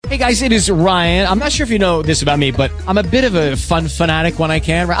Hey guys, it is Ryan. I'm not sure if you know this about me, but I'm a bit of a fun fanatic when I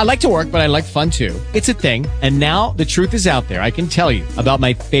can. I like to work, but I like fun too. It's a thing. And now the truth is out there. I can tell you about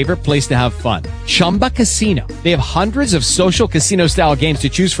my favorite place to have fun. Chumba Casino. They have hundreds of social casino style games to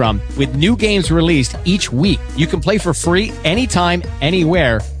choose from with new games released each week. You can play for free anytime,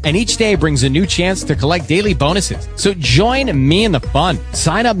 anywhere. And each day brings a new chance to collect daily bonuses. So join me in the fun.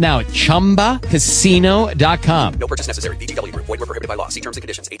 Sign up now at ChumbaCasino.com. No purchase necessary. VGW Group. Void where prohibited by law. See terms and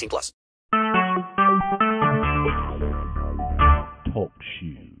conditions. 18+. Talk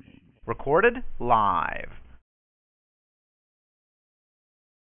shoes. Recorded live.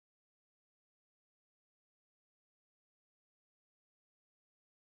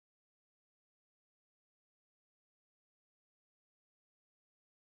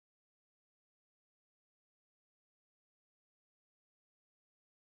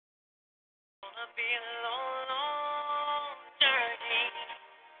 Be a long, long journey.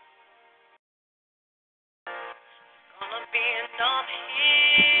 Gonna be an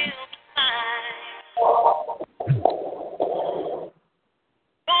uphill climb.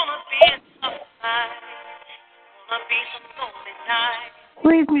 Gonna be a tough fight. Gonna be some lonely nights.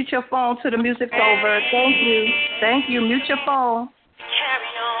 Please mute your phone till the music's over. Thank you. Thank you. Mute your phone.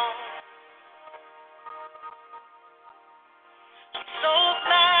 Carry on. I'm so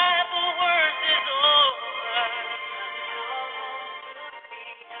glad the worst is over.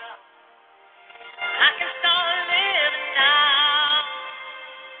 I can start living now.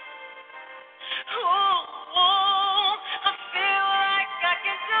 I feel like I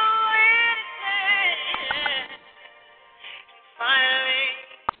can do anything. Finally,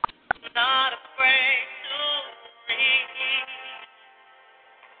 I'm not afraid to breathe.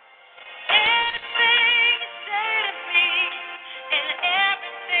 Anything you say to me and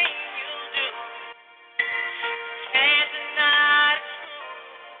everything you do, can't deny the truth.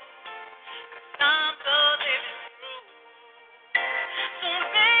 'Cause I'm the living proof. So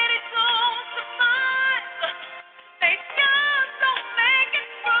many souls survive, they just don't make it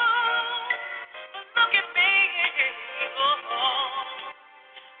through. But look at me, oh,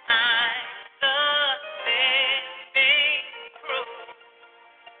 I'm the living proof.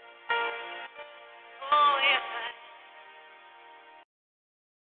 Oh, yes,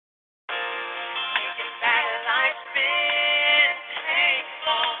 thinking back, life's been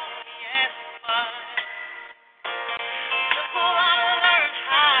painful, yes, but look what I learned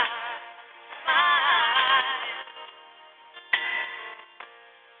how to fight.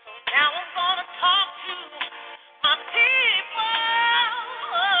 So now I'm gonna talk to my people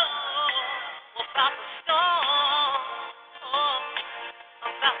about the storm,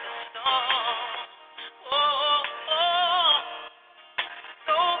 about the storm.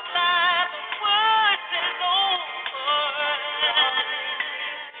 So glad the worst is over.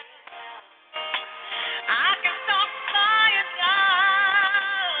 I can stop flying down.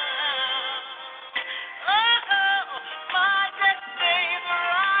 My destiny's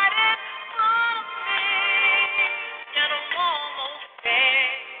right in front of me, and I'm almost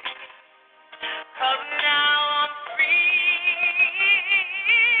there. 'Cause now I'm free.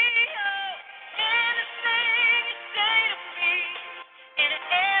 Anything you say to me and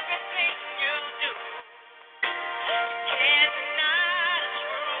everything you do, can't deny the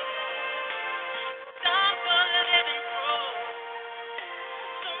truth. I'm the living proof.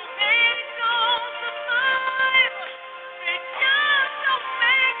 So many don't survive, they just don't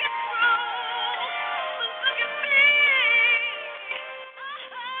make it through. But look at me, I'm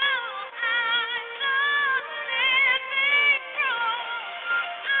the living proof. I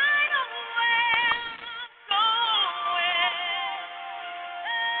know where I'm going,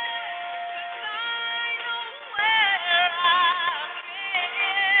 'cause I know where I've been.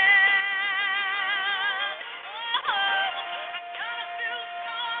 I gotta do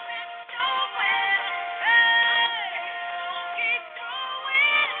something, knowing, keep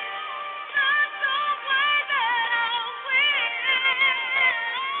going. Not the way that I'll win.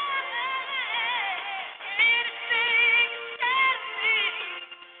 Anything you say to me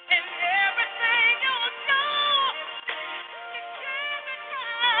and everything you do, you can't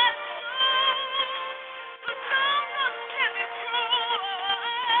deny the truth. 'Cause I'm the living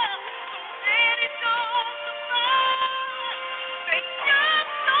proof. So many don't survive, they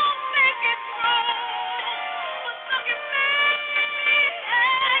just don't make it through. But look at me,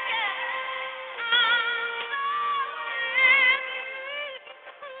 yeah, yeah. I'm the living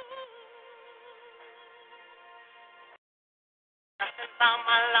proof. Nothing about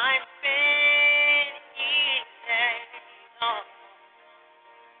my life been easy, no.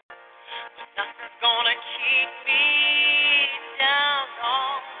 But nothing's gonna keep me down, no.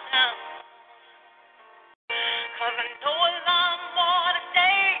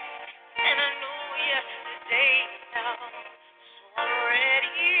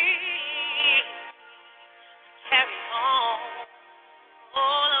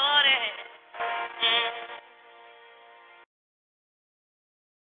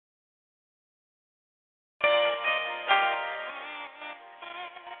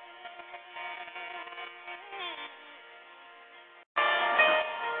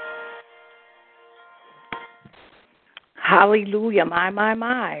 Hallelujah. My.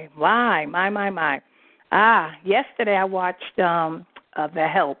 Yesterday I watched The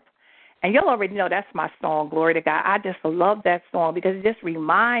Help. And y'all already know that's my song, Glory to God. I just love that song because it just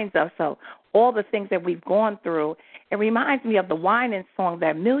reminds us of all the things that we've gone through. It reminds me of the whining song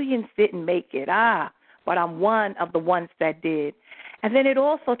that millions didn't make it. But I'm one of the ones that did. And then it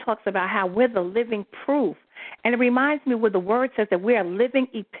also talks about how we're the living proof. And it reminds me where the word says that we are living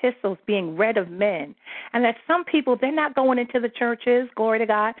epistles being read of men. And that some people, they're not going into the churches, glory to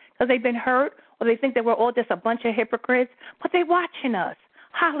God, because they've been hurt or they think that we're all just a bunch of hypocrites, but they're watching us.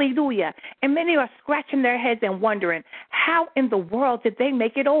 Hallelujah. And many are scratching their heads and wondering, how in the world did they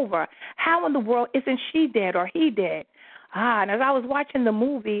make it over? How in the world isn't she dead or he dead? And as I was watching the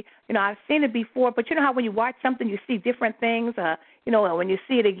movie, I've seen it before, but you know how when you watch something, you see different things, when you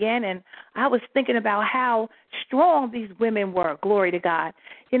see it again. And I was thinking about how strong these women were, glory to God.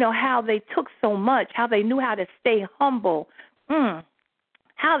 How they took so much, how they knew how to stay humble.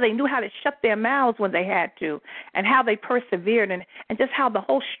 How they knew how to shut their mouths when they had to, and how they persevered, and just how the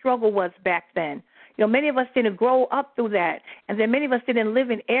whole struggle was back then. Many of us didn't grow up through that, and then many of us didn't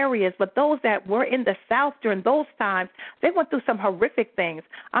live in areas, but those that were in the South during those times, they went through some horrific things.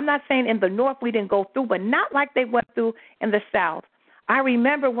 I'm not saying in the North we didn't go through, but not like they went through in the South. I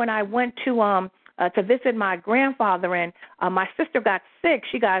remember when I went to visit my grandfather, and my sister got sick.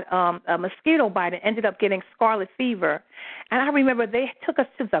 She got a mosquito bite and ended up getting scarlet fever. And I remember they took us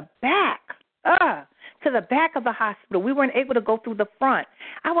to the back of the hospital. We weren't able to go through the front.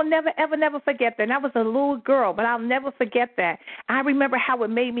 I will never, ever, never forget that. And I was a little girl, but I'll never forget that. I remember how it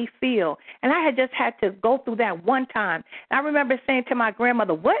made me feel. And I had just had to go through that one time. And I remember saying to my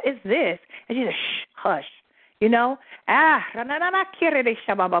grandmother, "What is this?" And she said, "Shh, hush."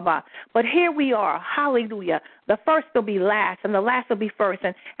 But here we are, hallelujah. The first will be last, and the last will be first,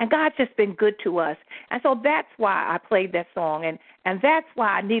 and God's just been good to us. And so that's why I played that song, and that's why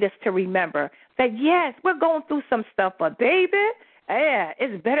I need us to remember that, yes, we're going through some stuff, but baby,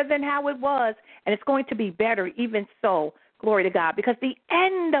 it's better than how it was, and it's going to be better even so, glory to God, because the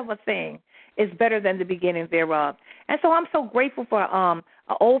end of a thing is better than the beginning thereof. And so I'm so grateful for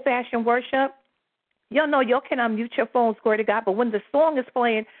old-fashioned worship. Y'all know y'all can unmute your phones, glory to God, but when the song is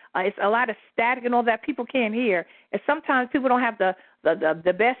playing, it's a lot of static and all that people can't hear. And sometimes people don't have the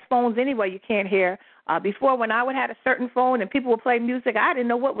best phones anyway you can't hear. Before, when I would have a certain phone and people would play music, I didn't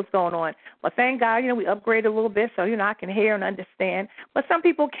know what was going on. But thank God, we upgraded a little bit so, I can hear and understand. But some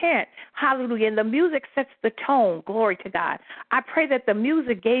people can't. Hallelujah. And the music sets the tone, glory to God. I pray that the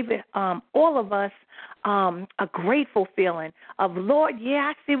music gave it all of us a grateful feeling of, Lord,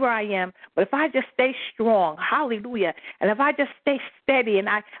 yeah, I see where I am, but if I just stay strong, hallelujah, and if I just stay steady and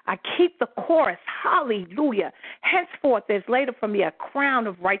I keep the course, hallelujah, henceforth is laid up for me a crown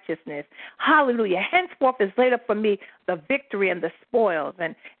of righteousness, hallelujah, henceforth is laid up for me the victory and the spoils,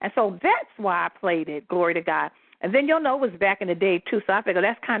 and so that's why I played it, glory to God. And then y'all know it was back in the day, too, so I figured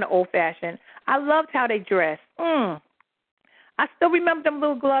that's kind of old-fashioned. I loved how they dressed. I still remember them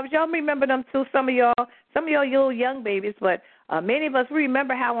little gloves. Y'all remember them, too, some of y'all little young babies, but many of us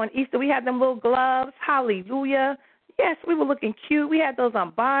remember how on Easter we had them little gloves. Hallelujah. Yes, we were looking cute. We had those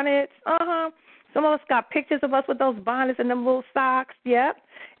on bonnets. Some of us got pictures of us with those bonnets and them little socks. Yep.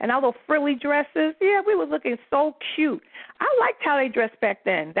 And our little frilly dresses. Yeah, we were looking so cute. I liked how they dressed back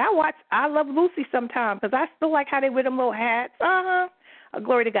then. I love Lucy sometimes because I still like how they wear them little hats.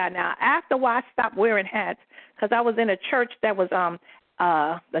 Glory to God. Now, after a while, I stopped wearing hats because I was in a church that was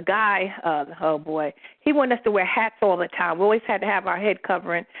the guy, oh, boy, he wanted us to wear hats all the time. We always had to have our head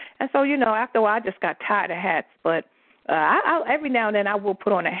covering. And so, after a while, I just got tired of hats. But I every now and then I will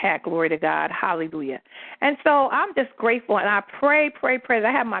put on a hat, glory to God, hallelujah. And so I'm just grateful, and I pray.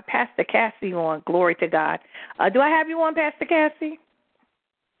 I have my Pastor Cassie on, glory to God. Do I have you on, Pastor Cassie?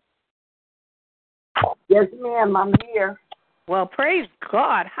 Yes, ma'am, I'm here. Well, praise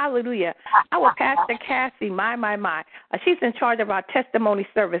God. Hallelujah. Our Pastor Cassie, my. She's in charge of our testimony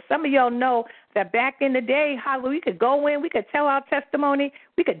service. Some of y'all know that back in the day, hallelujah, we could go in, we could tell our testimony,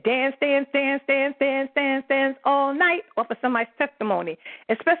 we could dance all night off of somebody's testimony,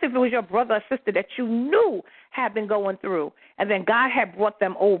 especially if it was your brother or sister that you knew had been going through, and then God had brought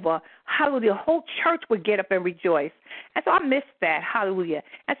them over. Hallelujah. The whole church would get up and rejoice. And so I missed that. Hallelujah.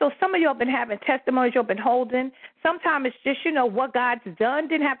 And so some of y'all been having testimonies you've been holding. Sometimes it's just, what God's done.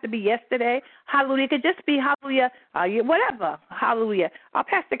 Didn't have to be yesterday. Hallelujah. It could just be, hallelujah, whatever. Hallelujah. Our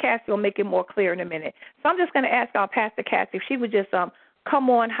Pastor Cassie will make it more clear in a minute. So I'm just going to ask our Pastor Cassie if she would just come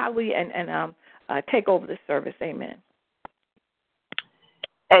on, hallelujah, and take over the service. Amen.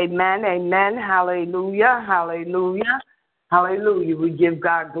 Amen, amen, hallelujah, hallelujah, hallelujah. We give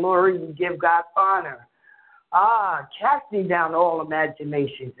God glory, we give God honor. Casting down all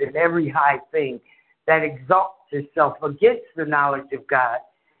imaginations and every high thing that exalts itself against the knowledge of God,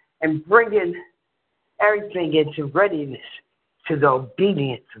 and bringing everything into readiness to the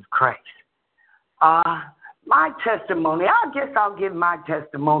obedience of Christ. My testimony, I guess I'll give my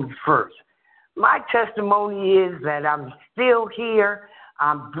testimony first. My testimony is that I'm still here.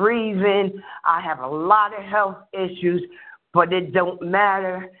 I'm breathing. I have a lot of health issues, but it don't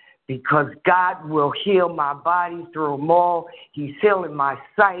matter because God will heal my body through them all. He's healing my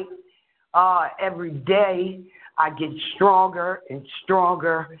sight. Every day I get stronger and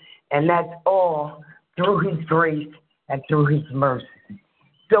stronger, and that's all through His grace and through His mercy.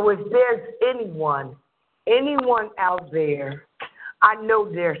 So if there's anyone out there, I know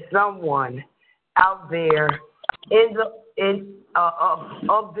there's someone out there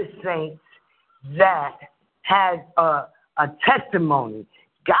of the saints that has a testimony.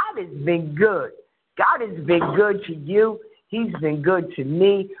 God has been good. God has been good to you. He's been good to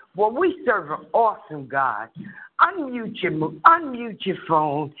me. Well, we serve an awesome God. Unmute your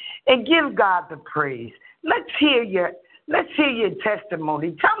phone and give God the praise. Let's hear your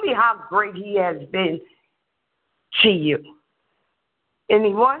testimony. Tell me how great He has been to you.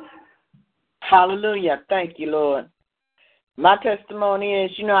 Anyone? Hallelujah. Thank you, Lord. My testimony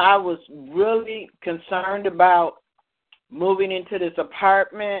is, I was really concerned about moving into this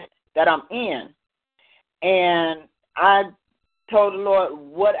apartment that I'm in. And I told the Lord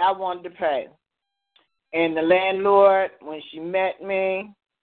what I wanted to pay. And the landlord, when she met me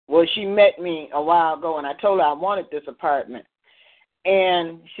a while ago, and I told her I wanted this apartment.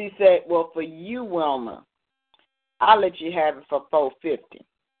 And she said, well, for you, Wilma, I'll let you have it for $450.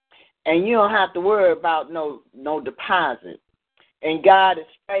 And you don't have to worry about no deposit. And God is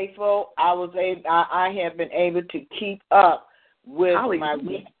faithful. I have been able to keep up with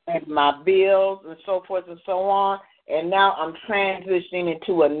my bills and so forth and so on. And now I'm transitioning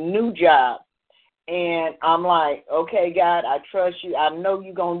into a new job. And I'm like, okay, God, I trust you. I know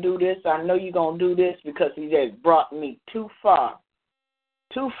you're going to do this. I know you're going to do this because He has brought me too far.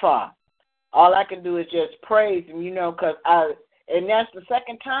 Too far. All I can do is just praise Him, and that's the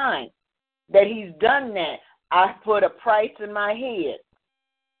second time that He's done that. I put a price in my head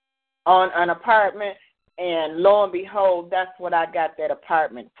on an apartment, and lo and behold, that's what I got that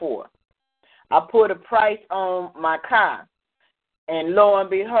apartment for. I put a price on my car, and lo and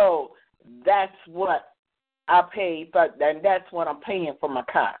behold, that's what I paid, and that's what I'm paying for my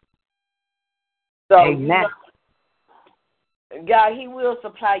car. So, Amen. God, He will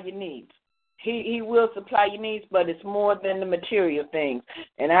supply your needs. He will supply your needs, but it's more than the material things.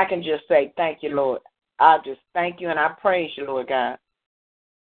 And I can just say, thank you, Lord. I just thank you and I praise you, Lord God.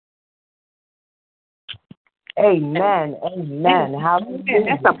 Amen. Amen.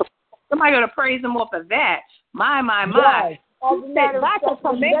 Hallelujah. Somebody ought to praise Him off of that. My. Yes.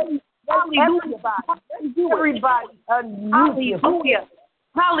 Everybody. Hallelujah.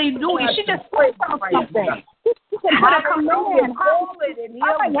 Hallelujah. She just prayed something. She said, put a command.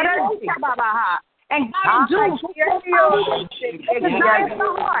 And God will do it.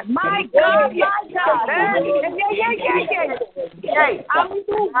 My God.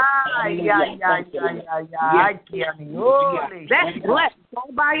 That's blessed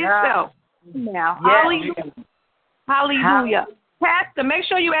all by yourself. Now, hallelujah. Pastor, make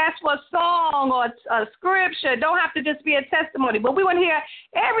sure you ask for a song or a scripture. Don't have to just be a testimony. But we want to hear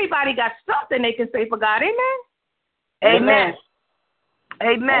everybody got something they can say for God. Amen?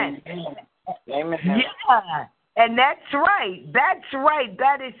 Amen. Yeah. And that's right.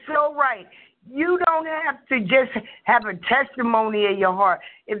 That is so right. You don't have to just have a testimony in your heart.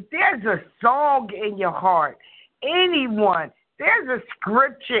 If there's a song in your heart, anyone, there's a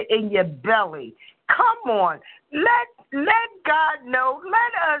scripture in your belly. Come on. Let God know.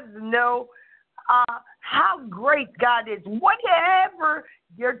 Let us know how great God is. Whatever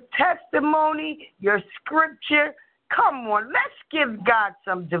your testimony, your scripture, come on. Let's give God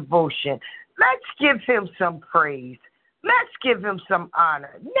some devotion. Let's give Him some praise. Let's give Him some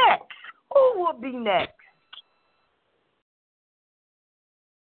honor. Next. Who will be next?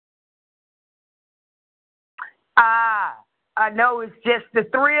 I know it's just the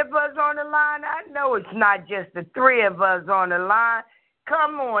three of us on the line. I know it's not just the three of us on the line.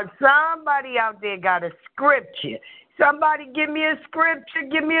 Come on, somebody out there got a scripture. Somebody give me a scripture,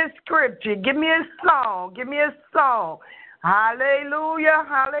 give me a scripture, give me a song, give me a song. Hallelujah,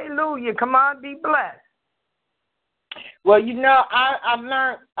 hallelujah. Come on, be blessed. Well, I've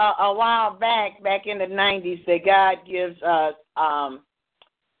learned a while back in the 90s, that God gives us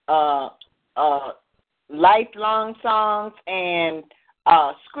lifelong songs and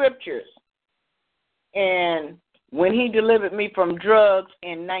scriptures. And when he delivered me from drugs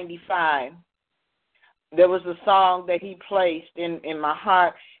in 95, there was a song that he placed in my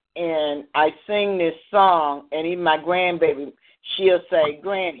heart, and I sing this song, and even my grandbaby, she'll say,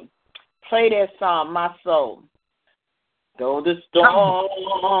 Granny, play that song, My Soul. Though the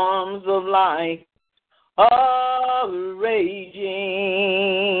storms of life are raging.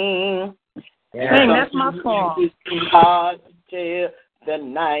 Sing, that's my song. It's hard to tell the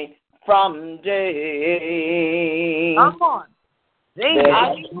night from day. Come on. Sing.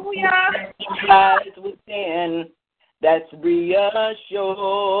 Hallelujah. Eyes within, that's reassured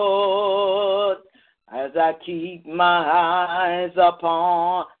as I keep my eyes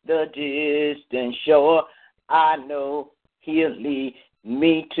upon the distant shore. I know He'll lead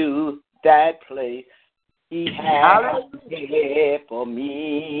me to that place He has prepared for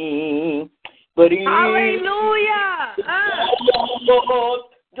me. But He Hallelujah.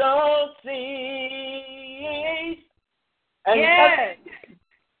 don't cease. And Yes.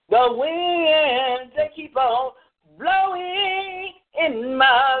 the winds, they keep on blowing in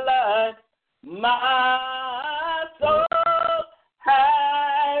my life. My soul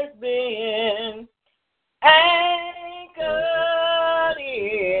has been anchored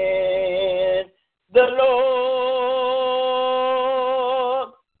in the Lord.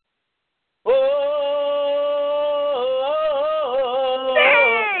 Oh,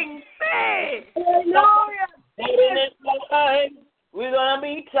 Sing. Hallelujah. in this life, we're going to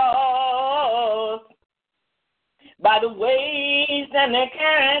be tossed by the waves and the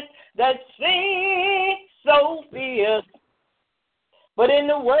currents that seem so fierce. But in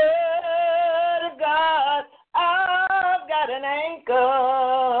the Word of God, I've got an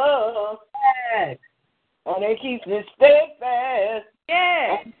anchor. Yes. And it keeps me steadfast.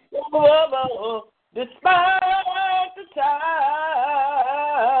 Yes. Despite the time,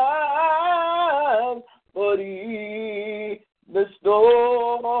 but the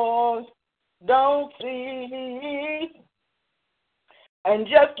storms don't cease. And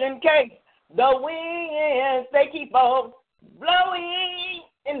just in case the winds, they keep on blowing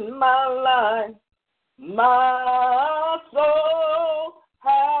in my life, my soul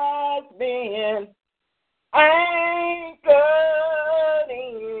has been anchored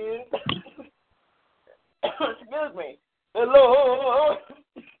in, excuse me, the Lord.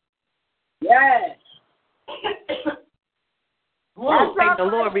 Yes. Thank the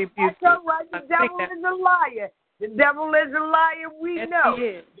Lord rebuke you. That's all right. The devil is a liar. The devil is a liar. We Yes, know. He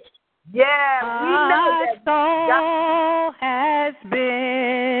is. Yeah, we know that. soul has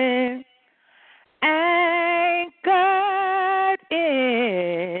been anchored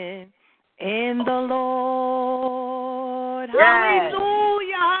in the Lord. Yes.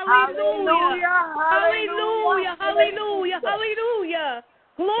 Hallelujah, hallelujah, Hallelujah. hallelujah, hallelujah, hallelujah.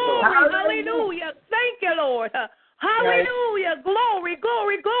 Glory, hallelujah. Thank you, Lord. Hallelujah. Glory,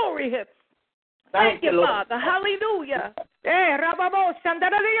 glory, glory. Thank you, Father. Hallelujah.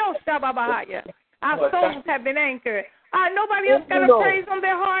 Our souls have been anchored. Nobody else got a praise on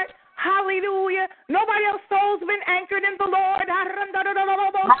their heart. Hallelujah. Nobody else's soul's been anchored in the Lord.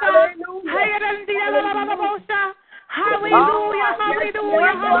 Hallelujah,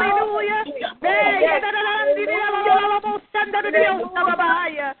 hallelujah, hallelujah.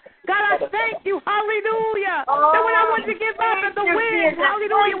 God, I thank you, hallelujah, that when I went to give up in the wind,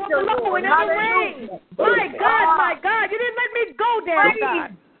 hallelujah, was blowing in the rain. My God, you didn't let me go there,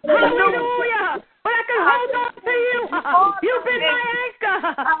 God. Hallelujah. But I can hold on to you. You've been my anchor.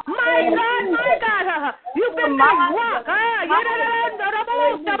 My God. You've been my rock.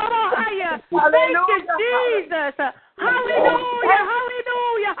 Thank you, Jesus. Hallelujah,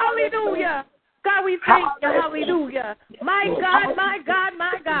 hallelujah, hallelujah. God, we thank you. Hallelujah. My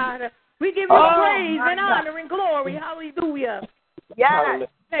God. We give you praise and honor and glory. Hallelujah. Yes.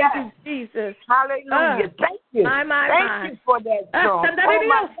 Thank you, Jesus. Hallelujah. Thank you. Thank you for that song.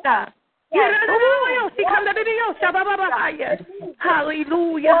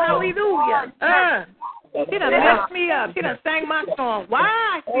 Hallelujah, hallelujah. She done messed me up. She done sang my song.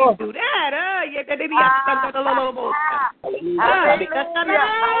 Why she do that?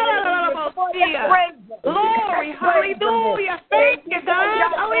 Glory, hallelujah. Thank you,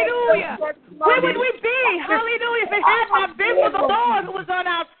 God. Hallelujah. Where would we be? Hallelujah. If it had not been for the Lord who was on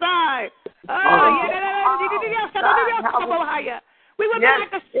our side. We would be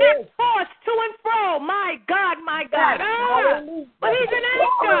like a ship tossed to and fro. My God. But he's an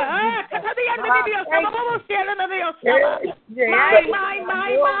anchor.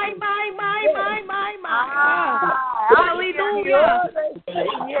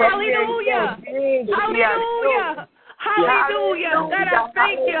 Hallelujah. God, I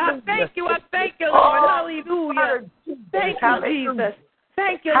thank you. you, Lord. Hallelujah. Thank you, Jesus.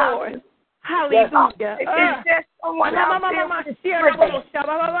 Thank you, Lord. Hallelujah. Is there someone out there?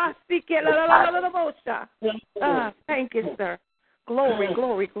 Thank you, sir. Glory,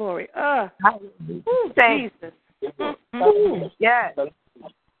 glory, glory. Jesus. Yes.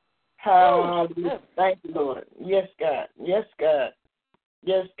 Hallelujah. Thank you, Lord. Yes, God. Yes, God.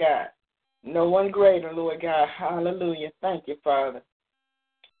 Yes, God. No one greater, Lord God. Hallelujah. Thank you, Father.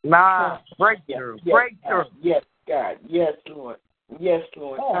 Breakthrough. Yes, Breakthrough. Yes, God. Yes, Lord. Yes,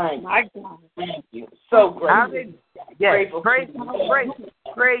 Lord. Thank My you. God. Thank you. So grateful. Yes. Grateful. Praise.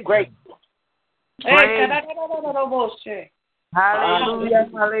 Hallelujah.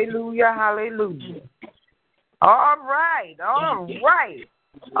 Hallelujah. Hallelujah. All right.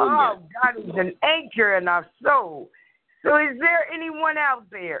 Oh, God is an anchor in our soul. So is there anyone out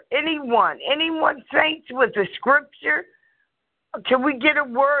there? Anyone saints with the scripture? Can we get a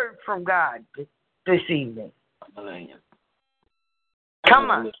word from God this evening? Hallelujah.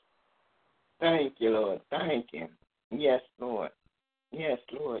 Come on. Thank you, Lord. Thank you. Yes, Lord. Yes,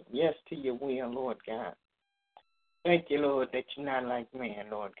 Lord. Yes to your will, Lord God. Thank you, Lord, that you're not like man,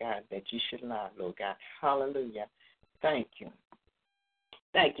 Lord God, that you should lie, Lord God. Hallelujah. Thank you.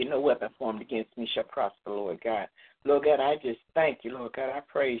 Thank you. No weapon formed against me shall prosper, Lord God. Lord God, I just thank you, Lord God. I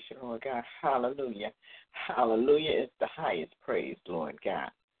praise you, Lord God. Hallelujah. Hallelujah is the highest praise, Lord God.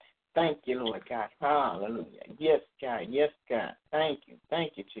 Thank you, Lord God. Hallelujah. Yes, God. Yes, God. Thank you.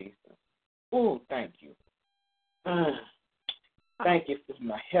 Thank you, Jesus. Oh, thank you. Thank you for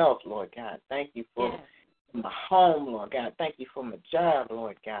my health, Lord God. Thank you for my home, Lord God. Thank you for my job,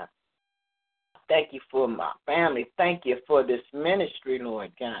 Lord God. Thank you for my family. Thank you for this ministry,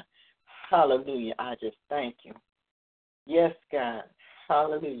 Lord God. Hallelujah. I just thank you. Yes, God.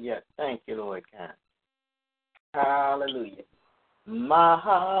 Hallelujah. Thank you, Lord God. Hallelujah. My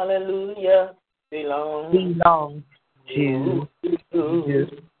hallelujah belongs to you.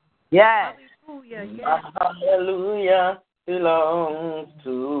 Yes. Hallelujah. My hallelujah belongs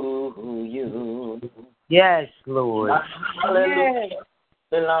to you. Yes, Lord. My hallelujah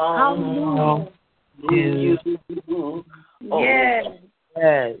belongs to you. Oh, Yes.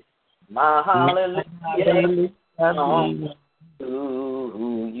 Yes. my hallelujah belongs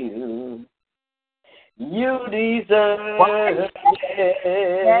to you. You deserve it.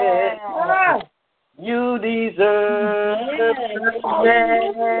 You deserve it.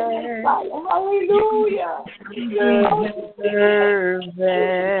 Hallelujah. You deserve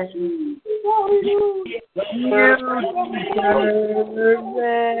it. To you.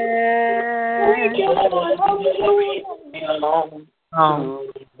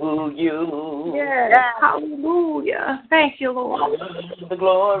 Yes. Hallelujah. Thank you, Lord. The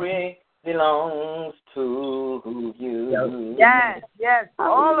glory belongs to you. Yes, yes.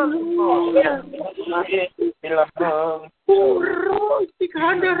 All of the glory belongs Hallelujah.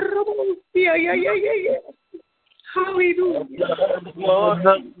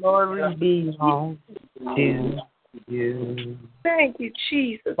 the glory belongs to you. Thank you,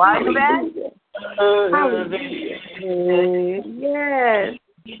 Jesus. Why that? Yes.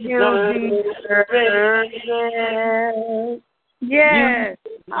 You deserve it. Yes.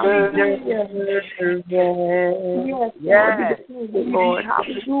 Hallelujah. Yes. Lord.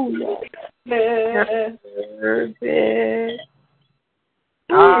 Hallelujah. Deserve it.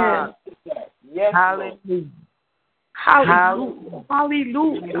 Yes. Hallelujah. Hallelujah.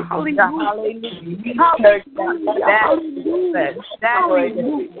 Hallelujah.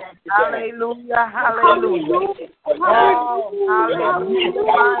 Hallelujah. Hallelujah. Hallelujah.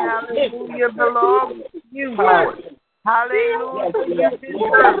 Hallelujah belongs to you, Lord. Hallelujah.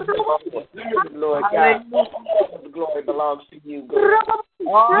 Lord God. The glory belongs to you, God.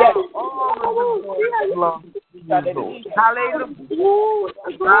 All of the glory belongs to you, Lord. Hallelujah.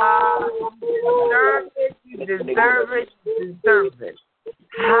 You deserve it. You deserve it.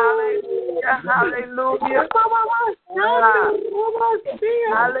 Hallelujah. Hallelujah.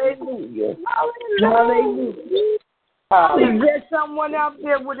 Hallelujah. Hallelujah. Is there someone out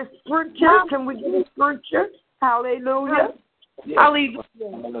there with a scripture? Can we get a scripture? Hallelujah. Yes.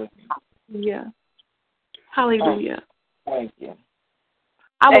 Hallelujah. Yeah. Hallelujah. Thank you.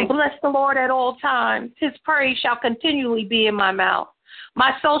 I will bless the Lord at all times. His praise shall continually be in my mouth.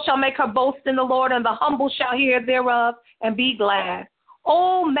 My soul shall make her boast in the Lord, and the humble shall hear thereof and be glad.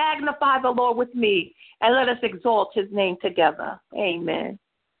 Oh, magnify the Lord with me, and let us exalt his name together. Amen.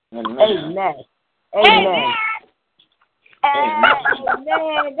 Amen. Amen. Amen. Well,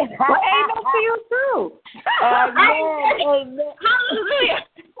 amen to you too. Amen. Hallelujah.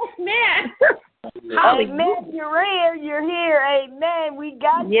 Man. Hallelujah. Amen. You're here. Amen. We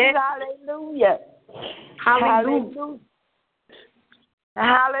got Yes. you. Hallelujah. Hallelujah.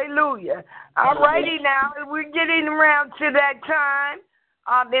 Hallelujah. All righty now. We're getting around to that time.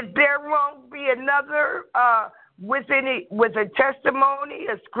 If there won't be another with a testimony,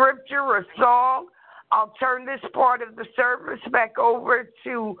 a scripture, a song, I'll turn this part of the service back over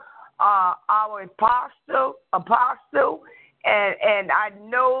to our apostle, and I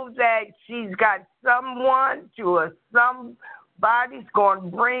know that she's got somebody's going to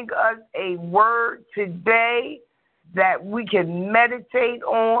bring us a word today that we can meditate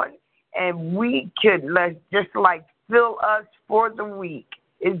on, and we could just fill us for the week.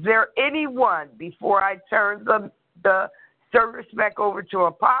 Is there anyone, before I turn the service back over to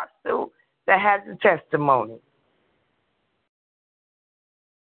Apostle, that has a testimony?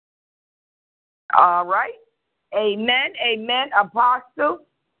 All right. Amen. Amen. Apostle.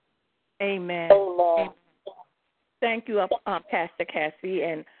 Amen. Thank you, Pastor Cassie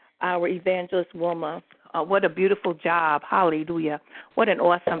and our evangelist Wilma. What a beautiful job. Hallelujah. What an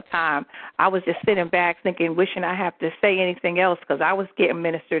awesome time. I was just sitting back thinking, wishing I have to say anything else because I was getting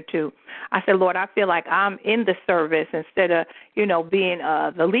ministered to. I said, Lord, I feel like I'm in the service instead of, being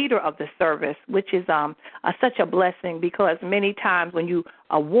the leader of the service, which is such a blessing because many times when you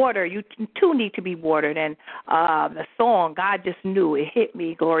water, you too need to be watered. And the song, God just knew. It hit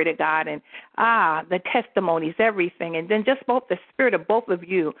me, glory to God. And the testimonies, everything. And then just both the spirit of both of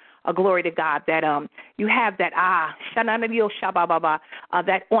you, glory to God, that you have that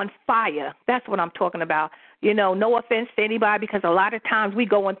that on fire. That's what I'm talking about. No offense to anybody because a lot of times we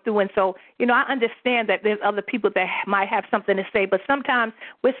going through, and so, I understand that there's other people that might have something to say, but sometimes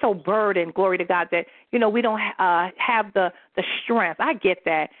we're so burdened, glory to God, that, we don't have the strength. I get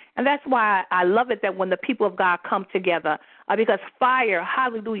that. And that's why I love it that when the people of God come together, because fire,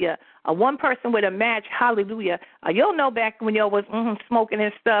 hallelujah, one person with a match, hallelujah, you'll know back when y'all was smoking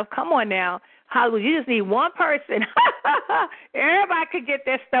and stuff. Come on now. Hallelujah. You just need one person. Everybody could get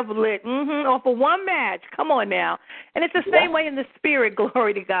their stuff lit. Or for one match. Come on now. And it's the same way in the spirit,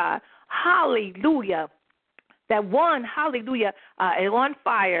 glory to God. Hallelujah. That one, hallelujah, is on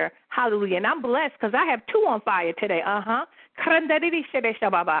fire. Hallelujah. And I'm blessed because I have two on fire today.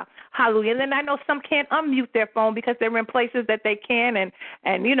 Hallelujah. And then I know some can't unmute their phone because they're in places that they can. And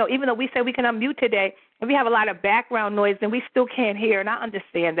even though we say we can unmute today, and we have a lot of background noise, and we still can't hear, and I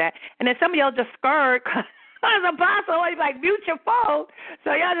understand that. And then some of y'all just scared as apostle, always mute your phone.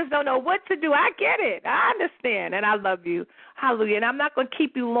 So y'all just don't know what to do. I get it. I understand, and I love you. Hallelujah. And I'm not going to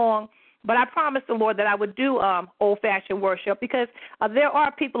keep you long. But I promised the Lord that I would do old-fashioned worship because there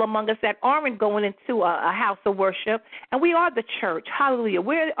are people among us that aren't going into a house of worship, and we are the church. Hallelujah.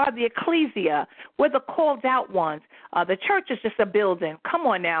 We are the ecclesia. We're the called-out ones. The church is just a building. Come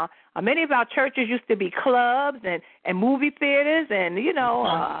on now. Many of our churches used to be clubs and movie theaters and,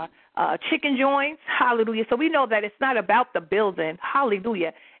 chicken joints. Hallelujah. So we know that it's not about the building.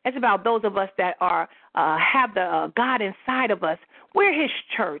 Hallelujah. It's about those of us that are have the God inside of us. We're his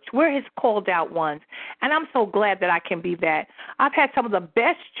church. We're his called out ones. And I'm so glad that I can be that. I've had some of the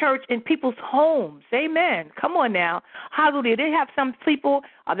best church in people's homes. Amen. Come on now. Hallelujah. They have some people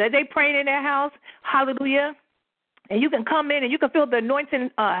that they praying in their house. Hallelujah. And you can come in and you can feel the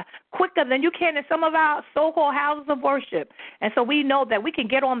anointing quicker than you can in some of our so-called houses of worship. And so we know that we can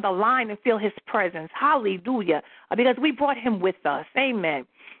get on the line and feel his presence. Hallelujah. Because we brought him with us. Amen.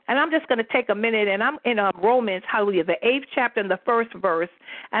 And I'm just going to take a minute, and I'm in Romans, hallelujah, the 8th chapter and the 1st verse,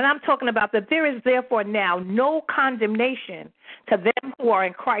 and I'm talking about that there is therefore now no condemnation to them who are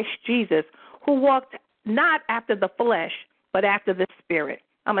in Christ Jesus, who walked not after the flesh, but after the Spirit.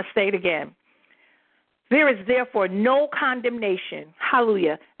 I'm going to say it again. There is therefore no condemnation.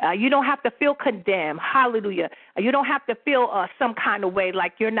 Hallelujah. You don't have to feel condemned. Hallelujah. You don't have to feel some kind of way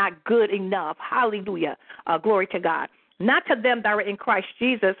like you're not good enough. Hallelujah. Glory to God. Not to them that are in Christ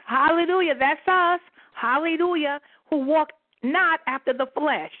Jesus. Hallelujah. That's us. Hallelujah. Who walk not after the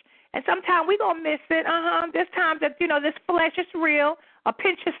flesh. And sometimes we're going to miss it. There's times that, this flesh is real.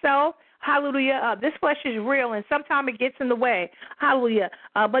 Pinch yourself. Hallelujah. This flesh is real, and sometimes it gets in the way. Hallelujah.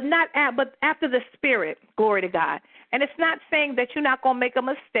 But after the Spirit. Glory to God. And it's not saying that you're not going to make a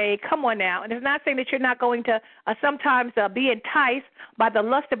mistake. Come on now. And it's not saying that you're not going to sometimes be enticed by the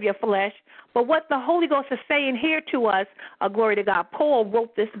lust of your flesh. But what the Holy Ghost is saying here to us, glory to God, Paul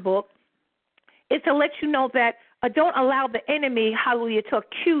wrote this book, is to let you know that don't allow the enemy, hallelujah, to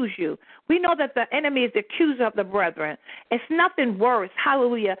accuse you. We know that the enemy is the accuser of the brethren. It's nothing worse,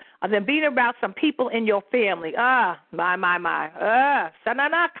 hallelujah, than being about some people in your family. And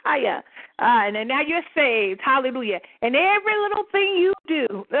then now you're saved, hallelujah. And every little thing you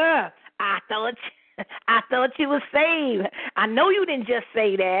do, I thought you were saved. I know you didn't just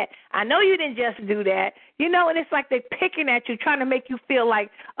say that. I know you didn't just do that. You know, and it's like they're picking at you, trying to make you feel like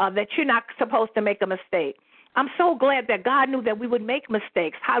that you're not supposed to make a mistake. I'm so glad that God knew that we would make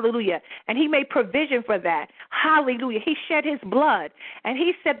mistakes. Hallelujah. And he made provision for that. Hallelujah. He shed his blood. And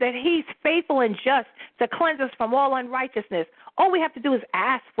he said that he's faithful and just to cleanse us from all unrighteousness. All we have to do is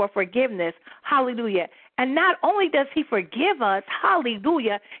ask for forgiveness. Hallelujah. And not only does he forgive us,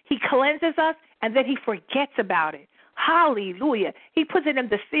 hallelujah, he cleanses us, and then he forgets about it. Hallelujah. He puts it in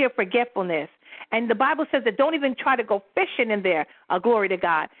the sea of forgetfulness. And the Bible says that don't even try to go fishing in there. Glory to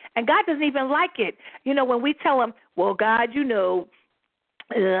God. And God doesn't even like it. You know, when we tell him, well, God, you know,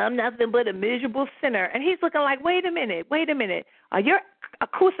 I'm nothing but a miserable sinner. And he's looking like, wait a minute. You're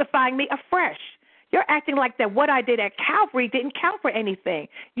crucifying me afresh. You're acting like that what I did at Calvary didn't count for anything.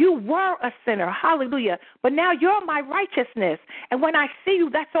 You were a sinner, hallelujah, but now you're my righteousness. And when I see you,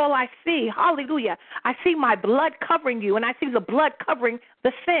 that's all I see, hallelujah. I see my blood covering you, and I see the blood covering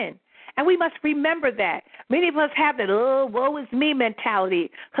the sin. And we must remember that. Many of us have that, oh, woe is me mentality,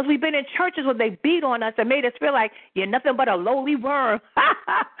 because we've been in churches where they beat on us and made us feel like you're nothing but a lowly worm.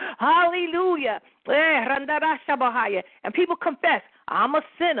 Hallelujah. And people confess, I'm a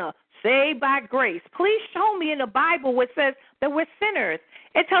sinner, saved by grace. Please show me in the Bible where it says that we're sinners.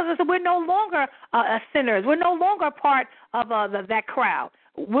 It tells us that we're no longer sinners. We're no longer part of that crowd.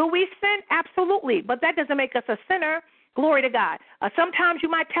 Will we sin? Absolutely. But that doesn't make us a sinner. Glory to God. Sometimes you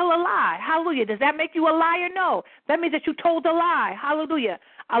might tell a lie. Hallelujah. Does that make you a liar? No. That means that you told a lie. Hallelujah.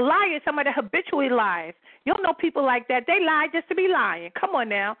 A liar is somebody that habitually lies. You'll know people like that. They lie just to be lying. Come on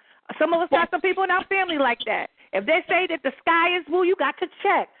now. Some of us got some people in our family like that. If they say that the sky is blue, you got to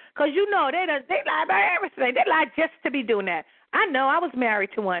check. Because you know they lie about everything. They lie just to be doing that. I know. I was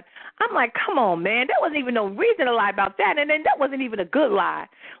married to one. I'm like, come on, man. There wasn't even no reason to lie about that. And then that wasn't even a good lie.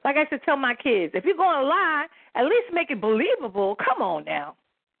 Like I said, tell my kids, if you're going to lie, at least make it believable. Come on now.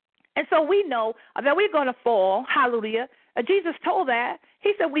 And so we know that we're going to fall. Hallelujah. Jesus told that.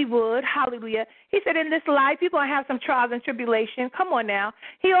 He said we would. Hallelujah. He said in this life you're going to have some trials and tribulation. Come on now.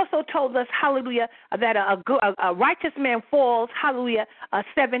 He also told us, hallelujah, that a righteous man falls, hallelujah,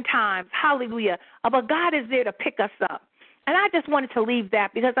 7 times. Hallelujah. But God is there to pick us up. And I just wanted to leave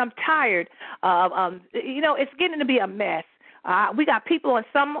that because I'm tired of, it's getting to be a mess. We got people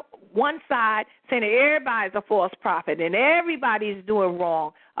on one side saying that everybody's a false prophet and everybody's doing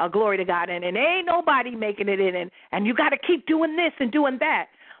wrong. Glory to God. And ain't nobody making it in. And you got to keep doing this and doing that.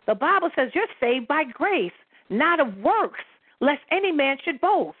 The Bible says you're saved by grace, not of works, lest any man should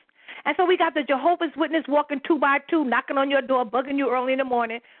boast. And so we got the Jehovah's Witness walking 2 by 2, knocking on your door, bugging you early in the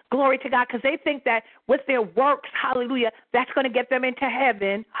morning. Glory to God, because they think that with their works, hallelujah, that's going to get them into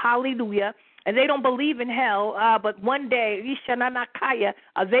heaven. Hallelujah. And they don't believe in hell, but one day,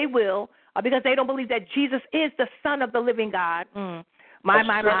 they will, because they don't believe that Jesus is the Son of the living God.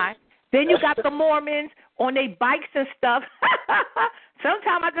 My. Then you got the Mormons on their bikes and stuff.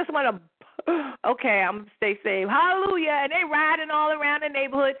 Sometimes I just want to, okay, I'm going to stay safe. Hallelujah. And they riding all around the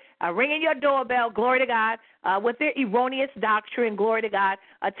neighborhood, ringing your doorbell, glory to God, with their erroneous doctrine, glory to God,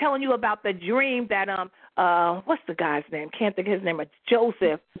 telling you about the dream that, what's the guy's name? Can't think of his name.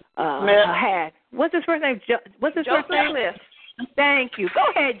 Joseph had. What's his first name? What's his first name? Thank you. Go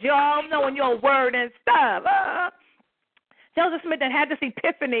ahead, y'all, knowing your word and stuff. Joseph Smith had this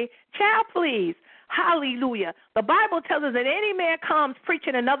epiphany. Child, please. Hallelujah. The Bible tells us that any man comes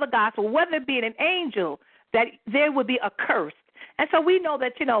preaching another gospel, whether it be an angel, that there would be a curse. And so we know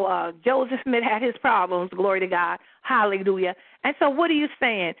that, Joseph Smith had his problems, glory to God. Hallelujah. And so what are you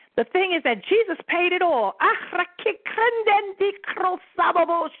saying? The thing is that Jesus paid it all.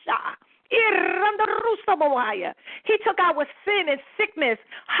 He took our sin and sickness,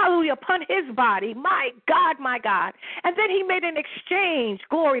 hallelujah, upon his body. My God, my God. And then he made an exchange,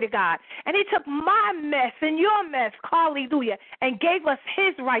 glory to God. And he took my mess and your mess, hallelujah, and gave us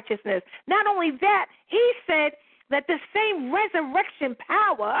his righteousness. Not only that, he said that the same resurrection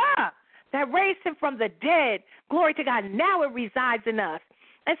power that raised him from the dead, glory to God, now it resides in us.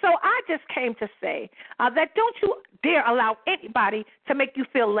 And so I just came to say that don't you dare allow anybody to make you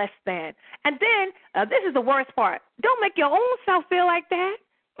feel less than. And then, this is the worst part, don't make your own self feel like that.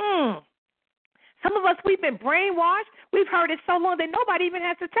 Some of us, we've been brainwashed. We've heard it so long that nobody even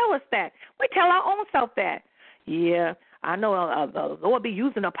has to tell us that. We tell our own self that. Yeah, I know the Lord be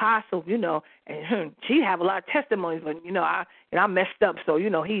using apostles, and she have a lot of testimonies, but, I messed up, so,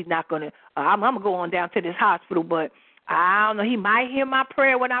 he's not going to, I'm going to go on down to this hospital, but I don't know, he might hear my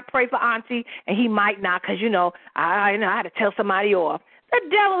prayer when I pray for Auntie, and he might not because, I had to tell somebody off. The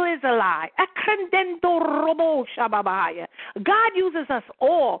devil is a lie. God uses us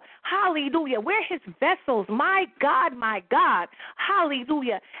all. Hallelujah. We're his vessels. My God, my God.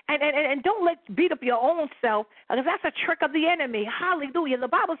 Hallelujah. And don't beat up your own self, because that's a trick of the enemy. Hallelujah. The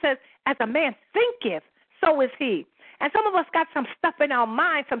Bible says, as a man thinketh, so is he. And some of us got some stuff in our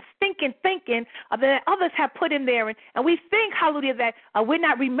mind, some stinking thinking that others have put in there. And we think, hallelujah, that we're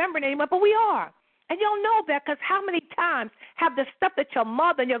not remembering anymore, but we are. And you don't know that, because how many times have the stuff that your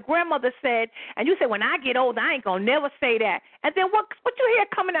mother and your grandmother said, and you say, when I get old, I ain't going to never say that. And then what you hear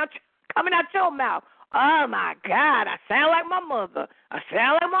coming out your mouth? Oh, my God, I sound like my mother. I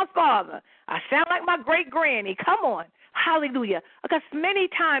sound like my father. I sound like my great-granny. Come on. Hallelujah. Because many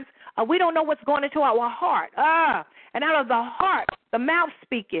times we don't know what's going into our heart. And out of the heart, the mouth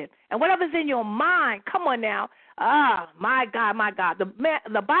speaketh. And whatever's in your mind, come on now. My God, my God.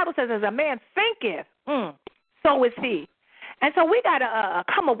 The Bible says, as a man thinketh, so is he. And so we got to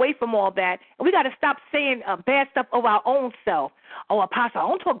come away from all that. And we got to stop saying bad stuff over our own self. Oh, Apostle, I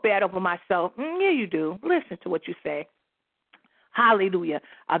don't talk bad over myself. Yeah, you do. Listen to what you say. Hallelujah.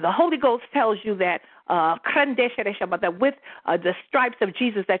 The Holy Ghost tells you that that with the stripes of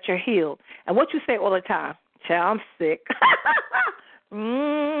Jesus that you're healed. And what you say all the time? Child, I'm sick.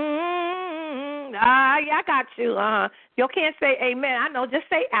 Yeah, I got you. You can't say amen. I know. Just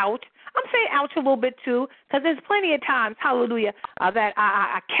say ouch. I'm saying ouch a little bit too, because there's plenty of times, hallelujah, that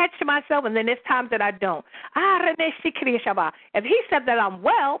I catch myself, and then there's times that I don't. If he said that I'm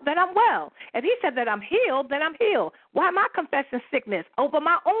well, then I'm well. If he said that I'm healed, then I'm healed. Why am I confessing sickness over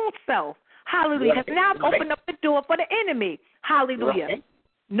my own self? Hallelujah. Because now I've opened up the door for the enemy. Hallelujah. Right.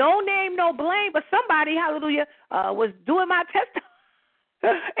 No name, no blame, but somebody, hallelujah, was doing my testimony.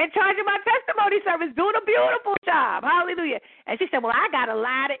 In charge of my testimony service, doing a beautiful job. Hallelujah. And she said, well, I got a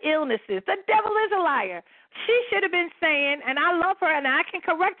lot of illnesses. The devil is a liar. She should have been saying, and I love her, and I can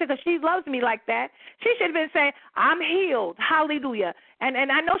correct her because she loves me like that. She should have been saying, I'm healed. Hallelujah. And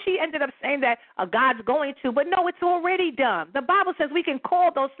I know she ended up saying that God's going to, but no, it's already done. The Bible says we can call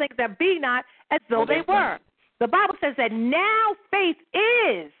those things that be not as though they were. The Bible says that now faith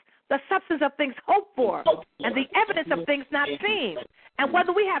is the substance of things hoped for and the evidence of things not seen. And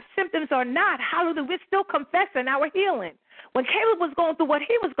whether we have symptoms or not, hallelujah, we're still confessing our healing. When Caleb was going through what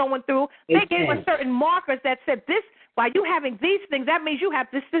he was going through, they gave us certain markers that said this, by you having these things, that means you have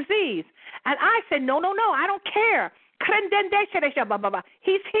this disease. And I said, no, I don't care.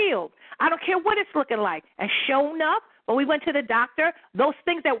 He's healed. I don't care what it's looking like. And sure enough, when we went to the doctor, those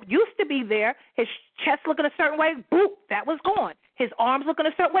things that used to be there, his chest looking a certain way, boop, that was gone. His arms looking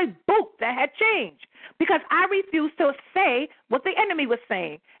a certain way, boop, that had changed. Because I refused to say what the enemy was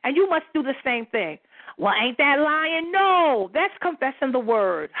saying. And you must do the same thing. Well, ain't that lying? No, that's confessing the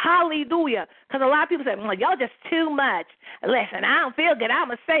word. Hallelujah. Because a lot of people say, well, y'all just too much. Listen, I don't feel good. I'm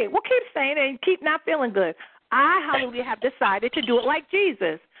going to say it. Well, keep saying it and keep not feeling good. I, hallelujah, have decided to do it like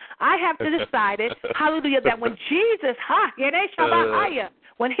Jesus. I have decided, hallelujah, that when Jesus,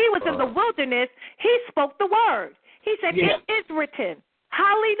 when he was in the wilderness, he spoke the word. He said, it is written.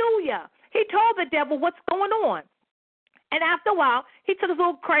 Hallelujah. He told the devil what's going on. And after a while, he took his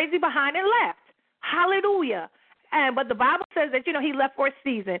little crazy behind and left. Hallelujah. But the Bible says that, he left for a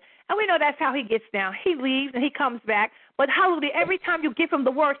season. And we know that's how he gets down. He leaves and he comes back. But hallelujah, every time you give him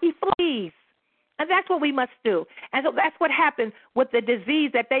the word, he flees. And that's what we must do. And so that's what happened with the disease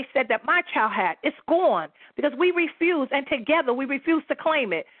that they said that my child had. It's gone because we refuse, and together we refuse to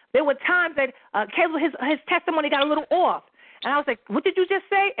claim it. There were times that Caleb, his testimony got a little off. And I was like, what did you just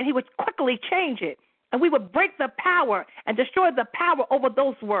say? And he would quickly change it. And we would break the power and destroy the power over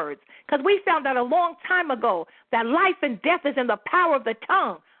those words. Because we found out a long time ago that life and death is in the power of the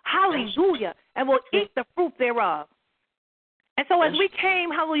tongue. Hallelujah. And we'll eat the fruit thereof. And so as we came,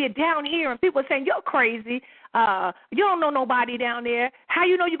 hallelujah, down here, and people were saying, you're crazy. You don't know nobody down there. How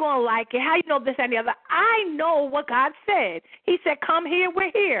you know you're going to like it? How you know this and the other? I know what God said. He said, come here,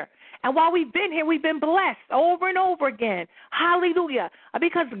 we're here. And while we've been here, we've been blessed over and over again. Hallelujah.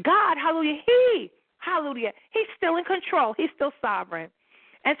 Because God, hallelujah, he's still in control. He's still sovereign.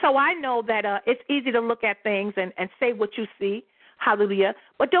 And so I know that it's easy to look at things and say what you see. Hallelujah.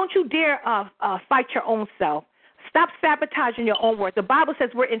 But don't you dare fight your own self. Stop sabotaging your own words. The Bible says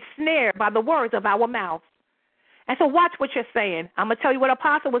we're ensnared by the words of our mouths. And so watch what you're saying. I'm going to tell you what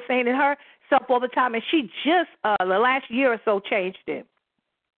Apostle was saying in herself all the time, and she just the last year or so changed it.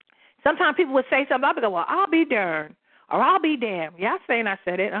 Sometimes people would say something, I'll be going, well, I'll be darned, or I'll be damned. Yeah, I'm saying I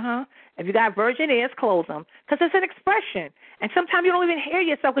said it, If you got virgin ears, close them, because it's an expression. And sometimes you don't even hear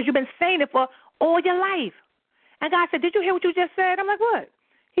yourself because you've been saying it for all your life. And God said, did you hear what you just said? I'm like, what?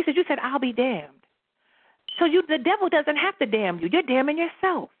 He said, you said, I'll be damned.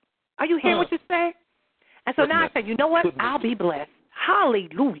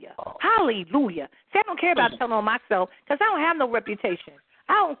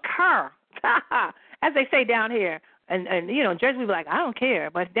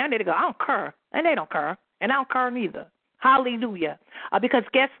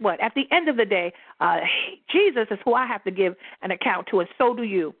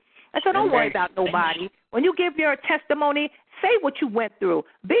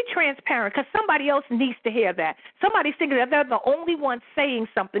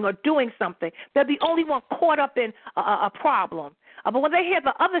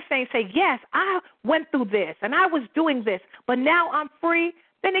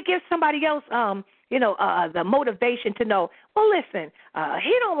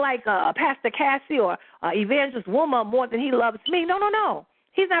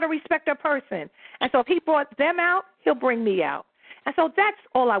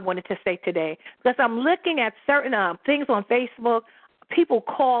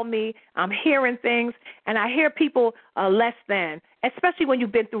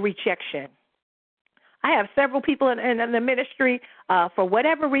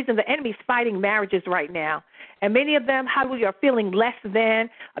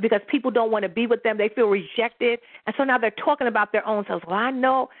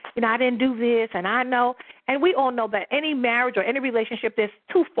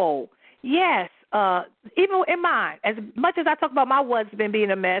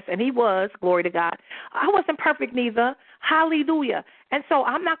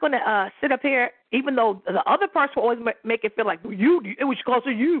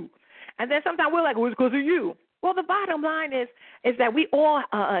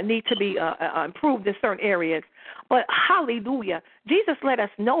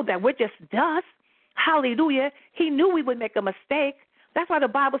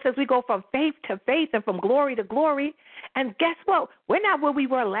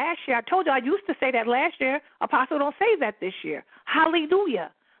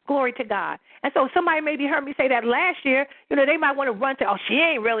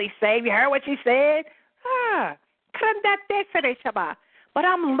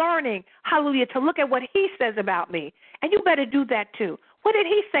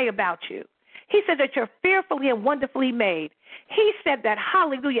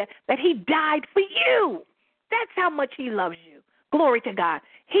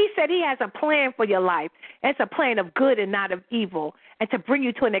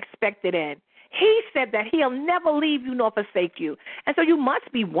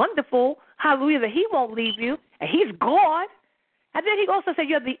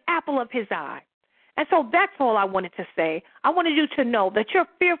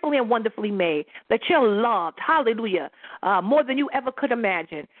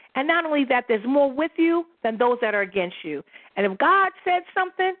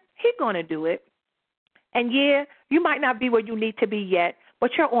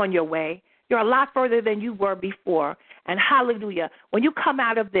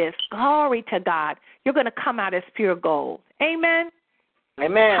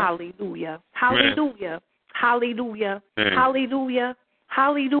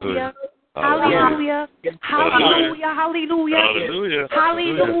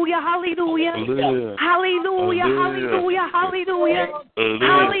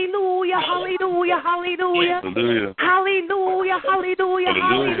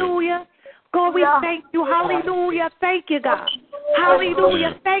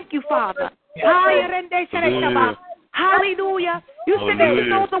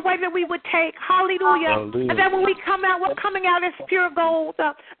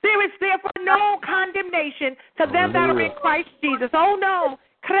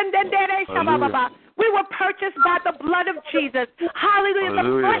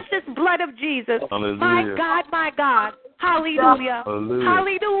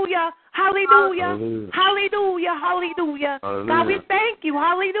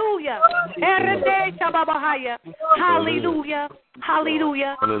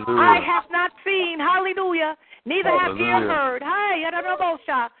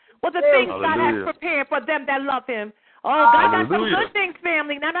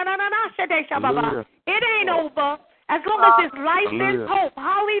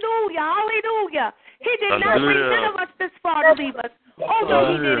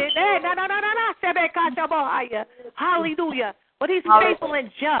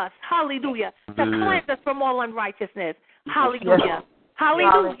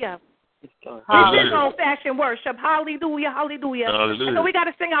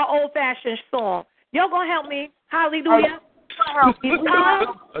 Y'all gonna help me? Hallelujah. We've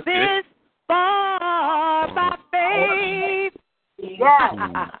come this far by faith. Yes.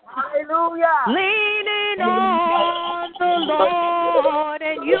 Hallelujah. Leaning on the Lord,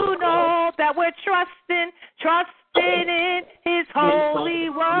 and you know that we're trusting in His holy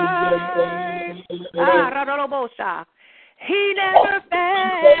word. He never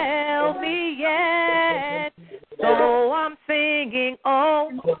failed me yet, so I'm singing,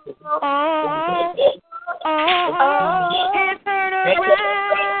 oh, oh, oh, can't turn around.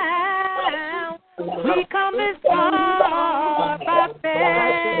 We come this far by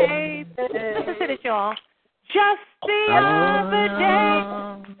faith. Listen to this, y'all. Just the other day,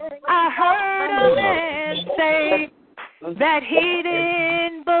 I heard a man say that he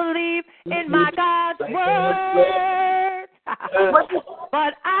didn't believe in my God's word.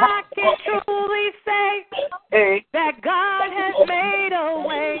 But I can truly say that God has made a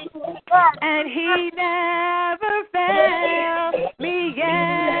way, and He never failed me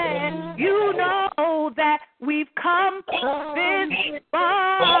yet. You know that we've come this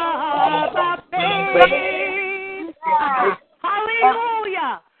far by faith.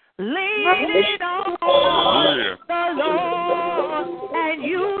 Hallelujah. Leaning on the Lord, and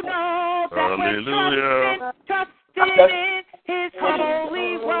you know that we're trusting in His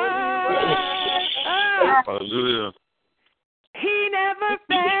holy word. Hallelujah. He never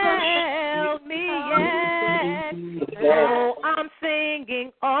failed me yet, so I'm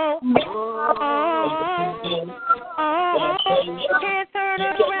singing, oh, oh, oh, can't turn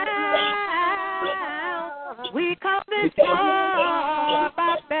around. We come this far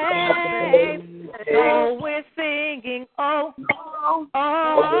by faith, so we're singing, oh,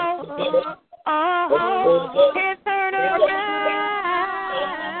 oh, oh, can't turn around.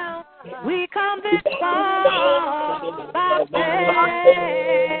 We come this far by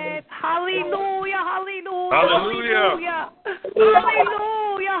faith. Hallelujah, hallelujah, hallelujah,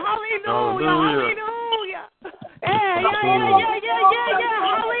 hallelujah, hallelujah, hallelujah. Yeah,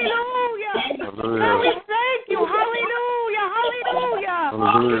 hallelujah. God, we thank you, hallelujah, hallelujah.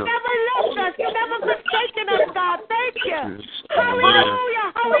 You never left us, you never forsaken us, God. Thank you. Hallelujah,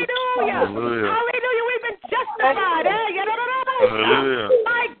 hallelujah, hallelujah. We've been justified. Hallelujah.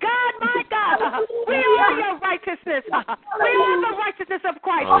 My God, we are your righteousness. We are the righteousness of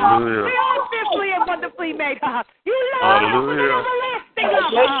Christ. We are fearfully and wonderfully made. You love us with an everlasting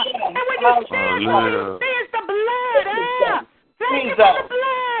love. And when you see us, all you see is the blood. Thank you for the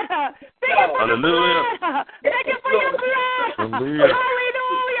blood. Thank you for the blood. Thank you for your blood.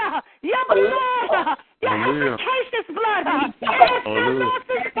 Hallelujah. Your blood. Your efficacious blood. It has no loss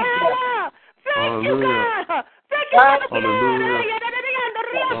its power. Thank you, God. Thank you for the blood.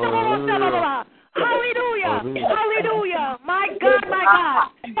 Hallelujah. Hallelujah. My God, my God.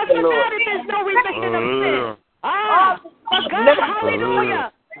 But without it, there's no remission of sin. But God,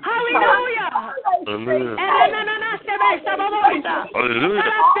 hallelujah. Hallelujah. Hallelujah. God, I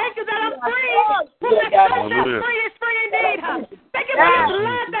thank you that I'm free. Who the Son set free is free indeed. Thank you for the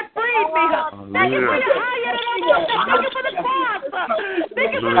blood that freed me. Thank you for your higher than thank you for the cross.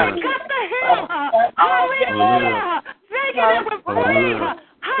 Thank you for the cut the hill. Hallelujah. Thank you that we're free.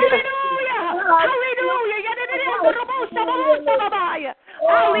 Hallelujah. Hallelujah.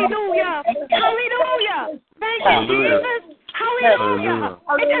 Hallelujah. Hallelujah. Thank you, Jesus. Hallelujah.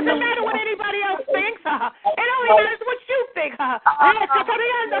 It doesn't matter what anybody else thinks. It only matters what you think. And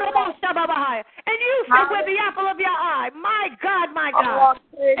you think with the apple of your eye. My God, my God.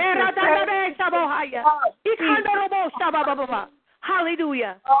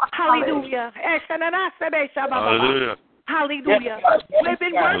 Hallelujah. Hallelujah. Hallelujah. Hallelujah. We've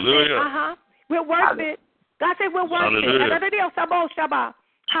been worth it. We're worth it. God said we're worth it.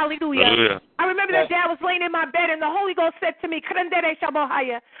 Hallelujah. I remember that day I was laying in my bed and the Holy Ghost said to me,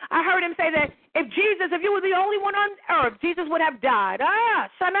 I heard him say that if you were the only one on earth, Jesus would have died.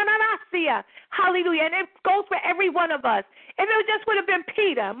 Hallelujah. And it goes for every one of us. If it just would have been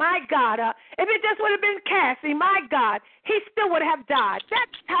Peter, my God. If it just would have been Cassie, my God, he still would have died.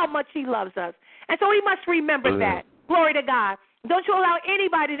 That's how much he loves us. And so we must remember that. Glory to God. Don't you allow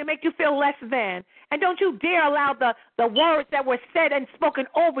anybody to make you feel less than. And don't you dare allow the words that were said and spoken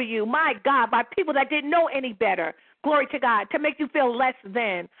over you, my God, by people that didn't know any better, glory to God, to make you feel less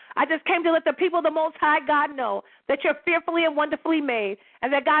than. I just came to let the people of the Most High God know that you're fearfully and wonderfully made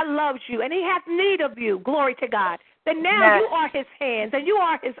and that God loves you and he has need of you, glory to God. That now you are his hands and you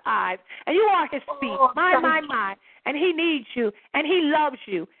are his eyes and you are his feet, my. And he needs you and he loves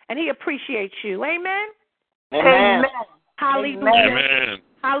you and he appreciates you. Amen? Amen. Hallelujah. Amen.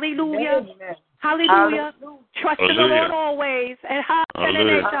 Hallelujah. Hallelujah. Trust in the Lord Hallelujah. always. And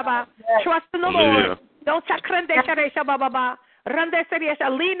Hallelujah. trust in the Hallelujah. Lord. Don't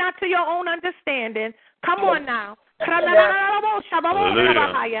lean not to your own understanding. Come on now. Hallelujah.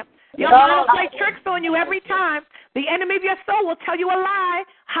 Your mind will play tricks on you every time. The enemy of your soul will tell you a lie.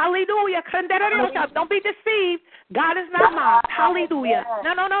 Hallelujah. Don't be deceived. God is not mocked. Hallelujah.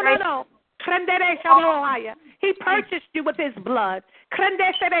 No. He purchased you with his blood.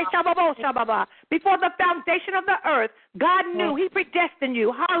 Before the foundation of the earth, God knew. He predestined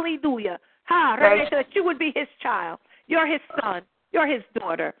you. Hallelujah. That you would be his child. You're his son. You're his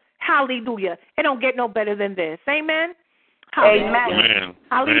daughter. Hallelujah. It don't get no better than this. Amen. Amen.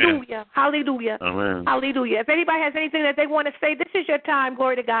 Hallelujah. Hallelujah. Amen. Hallelujah. If anybody has anything that they want to say, this is your time,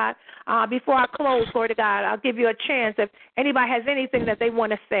 glory to God. Before I close, glory to God, I'll give you a chance. If anybody has anything that they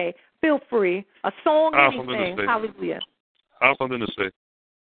want to say, feel free. A song, anything. Hallelujah. I have something to say.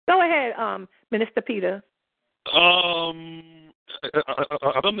 Go ahead, Minister Peter. I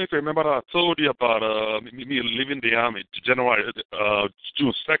don't know if you remember that I told you about me leaving the army June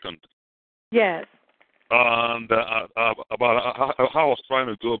 2nd. Yes. And about how I was trying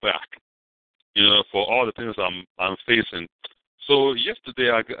to go back, for all the things I'm facing. So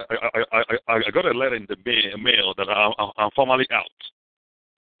yesterday I got a letter in the mail that I'm formally out.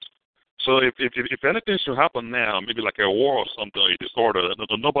 So if anything should happen now, maybe like a war or something, or a disorder,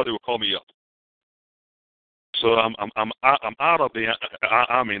 nobody will call me up. So I'm out of the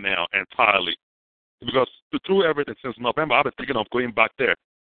army now entirely, because through everything since November, I've been thinking of going back there.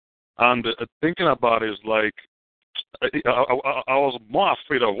 And thinking about it is like, I was more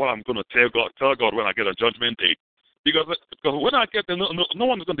afraid of what I'm going to tell God when I get a judgment day. Because when I get there, no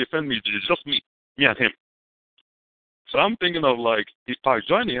one is going to defend me. It's just me and him. So I'm thinking of like, if I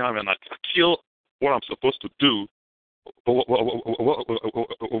join the army and I kill what I'm supposed to do, how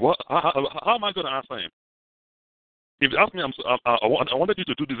am I going to answer him? If you ask me, I wanted you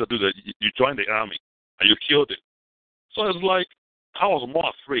to do this or do that, you joined the army and you killed it. So it's like, I was more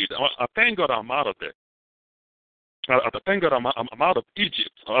afraid. I thank God I'm out of there. I thank God I'm out of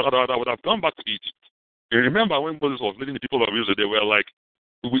Egypt. I would have gone back to Egypt. You remember when Moses was leading the people of Israel, they were like,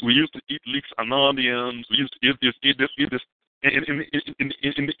 we used to eat leeks and onions. We used to eat this.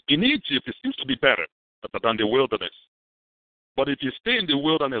 In Egypt, it seems to be better than the wilderness. But if you stay in the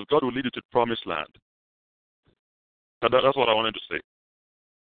wilderness, God will lead you to the promised land. That's what I wanted to say.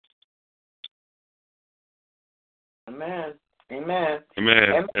 Amen. Amen.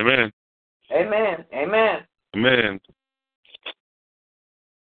 Amen. Amen. Amen. Amen. Amen.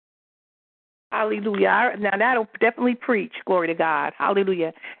 Hallelujah. Now, that'll definitely preach. Glory to God.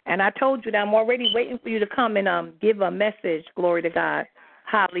 Hallelujah. And I told you that I'm already waiting for you to come and give a message. Glory to God.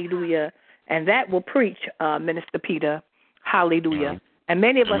 Hallelujah. And that will preach, Minister Peter. Hallelujah. And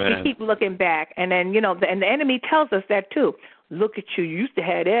many of us, we keep looking back. And then, and the enemy tells us that too. Look at you. You used to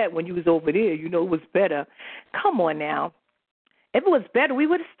have that when you was over there. It was better. Come on now. If it was better, we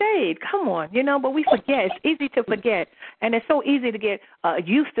would have stayed. Come on, but we forget. It's easy to forget. And it's so easy to get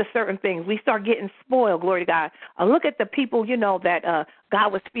used to certain things. We start getting spoiled, glory to God. Look at the people, that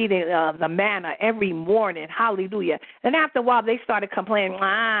God was feeding the manna every morning. Hallelujah. And after a while, they started complaining.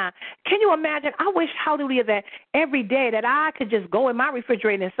 Can you imagine? I wish, hallelujah, that every day that I could just go in my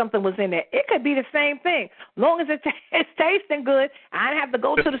refrigerator and something was in there. It could be the same thing. Long as it's tasting good, I didn't have to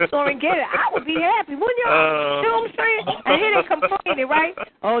go to the store and get it. I would be happy, wouldn't you? You know what I'm saying? And here they complaining, right?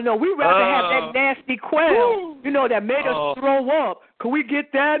 Oh, no, we'd rather have that nasty quail, that made us throw up. Could we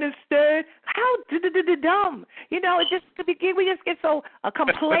get that instead? How dumb. It just we just get so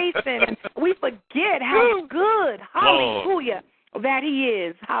complacent and we forget how good, hallelujah, that he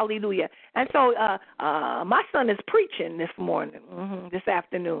is. Hallelujah. And so my son is preaching this morning, this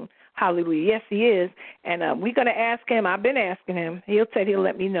afternoon. Hallelujah. Yes, he is. And we're going to ask him. I've been asking him. He'll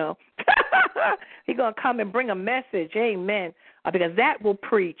let me know. He's going to come and bring a message. Amen. Because that will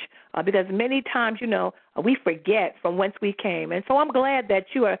preach. Because many times, we forget from whence we came. And so I'm glad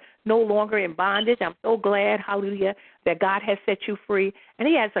that you are no longer in bondage. I'm so glad, hallelujah, that God has set you free. And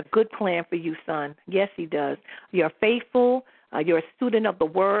he has a good plan for you, son. Yes, he does. You're faithful. You're a student of the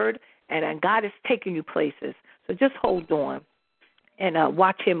word. And God is taking you places. So just hold on and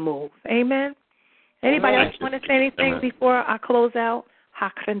watch him move. Amen. Anybody else want to say anything before I close out? I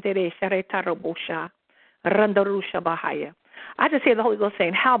just hear the Holy Ghost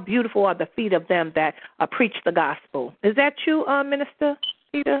saying, how beautiful are the feet of them that preach the gospel. Is that you, Minister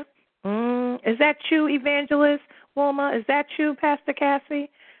Peter? Is that you, Evangelist Wilma? Is that you, Pastor Cassie?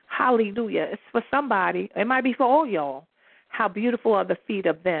 Hallelujah. It's for somebody. It might be for all y'all. How beautiful are the feet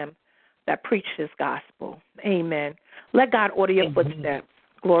of them that preach this gospel. Amen. Let God order your footsteps.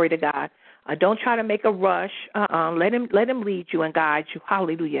 Glory to God. Don't try to make a rush. Let him lead you and guide you.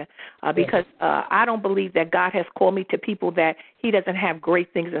 Hallelujah. Because I don't believe that God has called me to people that he doesn't have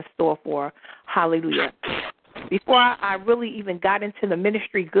great things in store for. Hallelujah. Before I really even got into the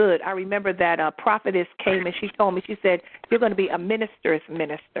ministry good, I remember that a prophetess came and she told me, she said, you're going to be a minister's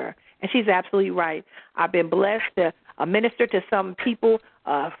minister. And she's absolutely right. I've been blessed to minister to some people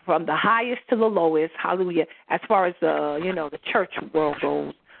from the highest to the lowest, hallelujah, as far as the church world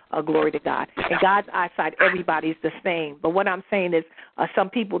goes. Glory to God. In God's eyesight, everybody's the same. But what I'm saying is some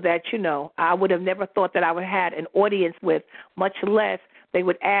people that, I would have never thought that I would have had an audience with, much less they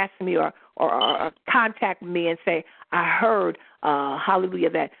would ask me or contact me and say, I heard, hallelujah,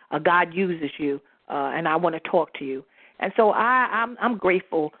 that God uses you, and I want to talk to you. And so I'm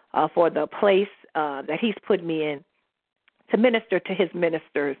grateful for the place that he's put me in to minister to his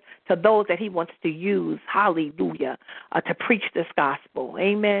ministers, to those that he wants to use, hallelujah, to preach this gospel,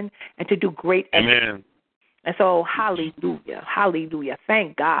 amen, and to do great Amen. And so, hallelujah, hallelujah,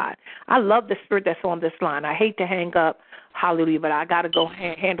 thank God. I love the spirit that's on this line. I hate to hang up, hallelujah, but I got to go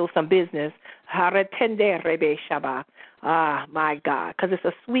handle some business. My God, because it's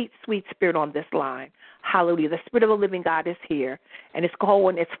a sweet, sweet spirit on this line. Hallelujah. The Spirit of the living God is here, and it's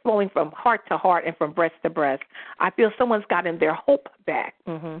flowing from heart to heart and from breast to breast. I feel someone's gotten their hope back.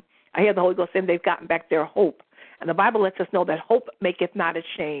 I hear the Holy Ghost saying they've gotten back their hope. And the Bible lets us know that hope maketh not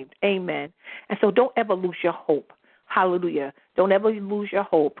ashamed. Amen. And so don't ever lose your hope. Hallelujah. Don't ever lose your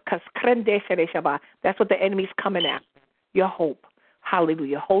hope, because that's what the enemy's coming after, your hope.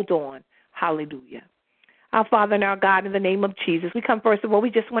 Hallelujah. Hold on. Hallelujah. Our Father and our God, in the name of Jesus, we come first of all, we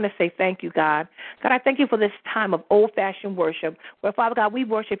just want to say thank you, God. God, I thank you for this time of old-fashioned worship, where, Father God, we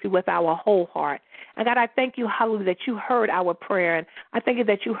worship you with our whole heart. And God, I thank you, hallelujah, that you heard our prayer, and I thank you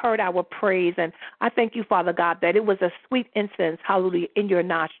that you heard our praise, and I thank you, Father God, that it was a sweet incense, hallelujah, in your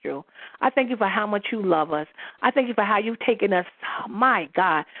nostril. I thank you for how much you love us. I thank you for how you've taken us, my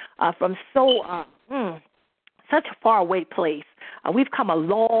God, from such a faraway place. We've come a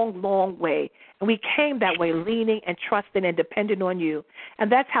long, long way, and we came that way leaning and trusting and depending on you.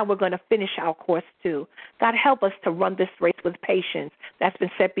 And that's how we're going to finish our course, too. God, help us to run this race with patience that's been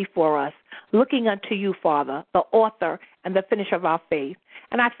set before us, looking unto you, Father, the author and the finisher of our faith.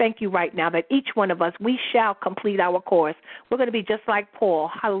 And I thank you right now that each one of us, we shall complete our course. We're going to be just like Paul.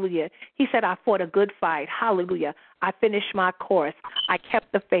 Hallelujah. He said, I fought a good fight. Hallelujah. I finished my course. I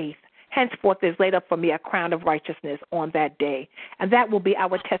kept the faith. Henceforth is laid up for me a crown of righteousness on that day. And that will be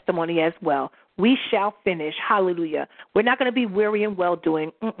our testimony as well. We shall finish. Hallelujah. We're not going to be weary in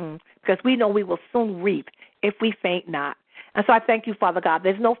well-doing, because we know we will soon reap if we faint not. And so I thank you, Father God.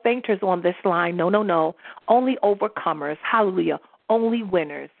 There's no fainters on this line. No. Only overcomers. Hallelujah. Only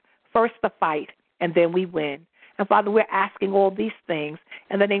winners. First the fight, and then we win. And, Father, we're asking all these things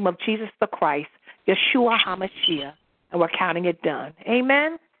in the name of Jesus the Christ, Yeshua HaMashiach, and we're counting it done.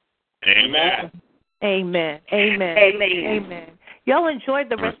 Amen. Amen. Amen. Amen. Amen. Y'all enjoy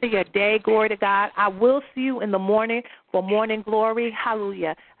the rest of your day. Glory to God. I will see you in the morning for morning glory.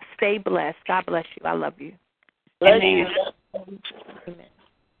 Hallelujah. Stay blessed. God bless you. I love you. Amen. Amen.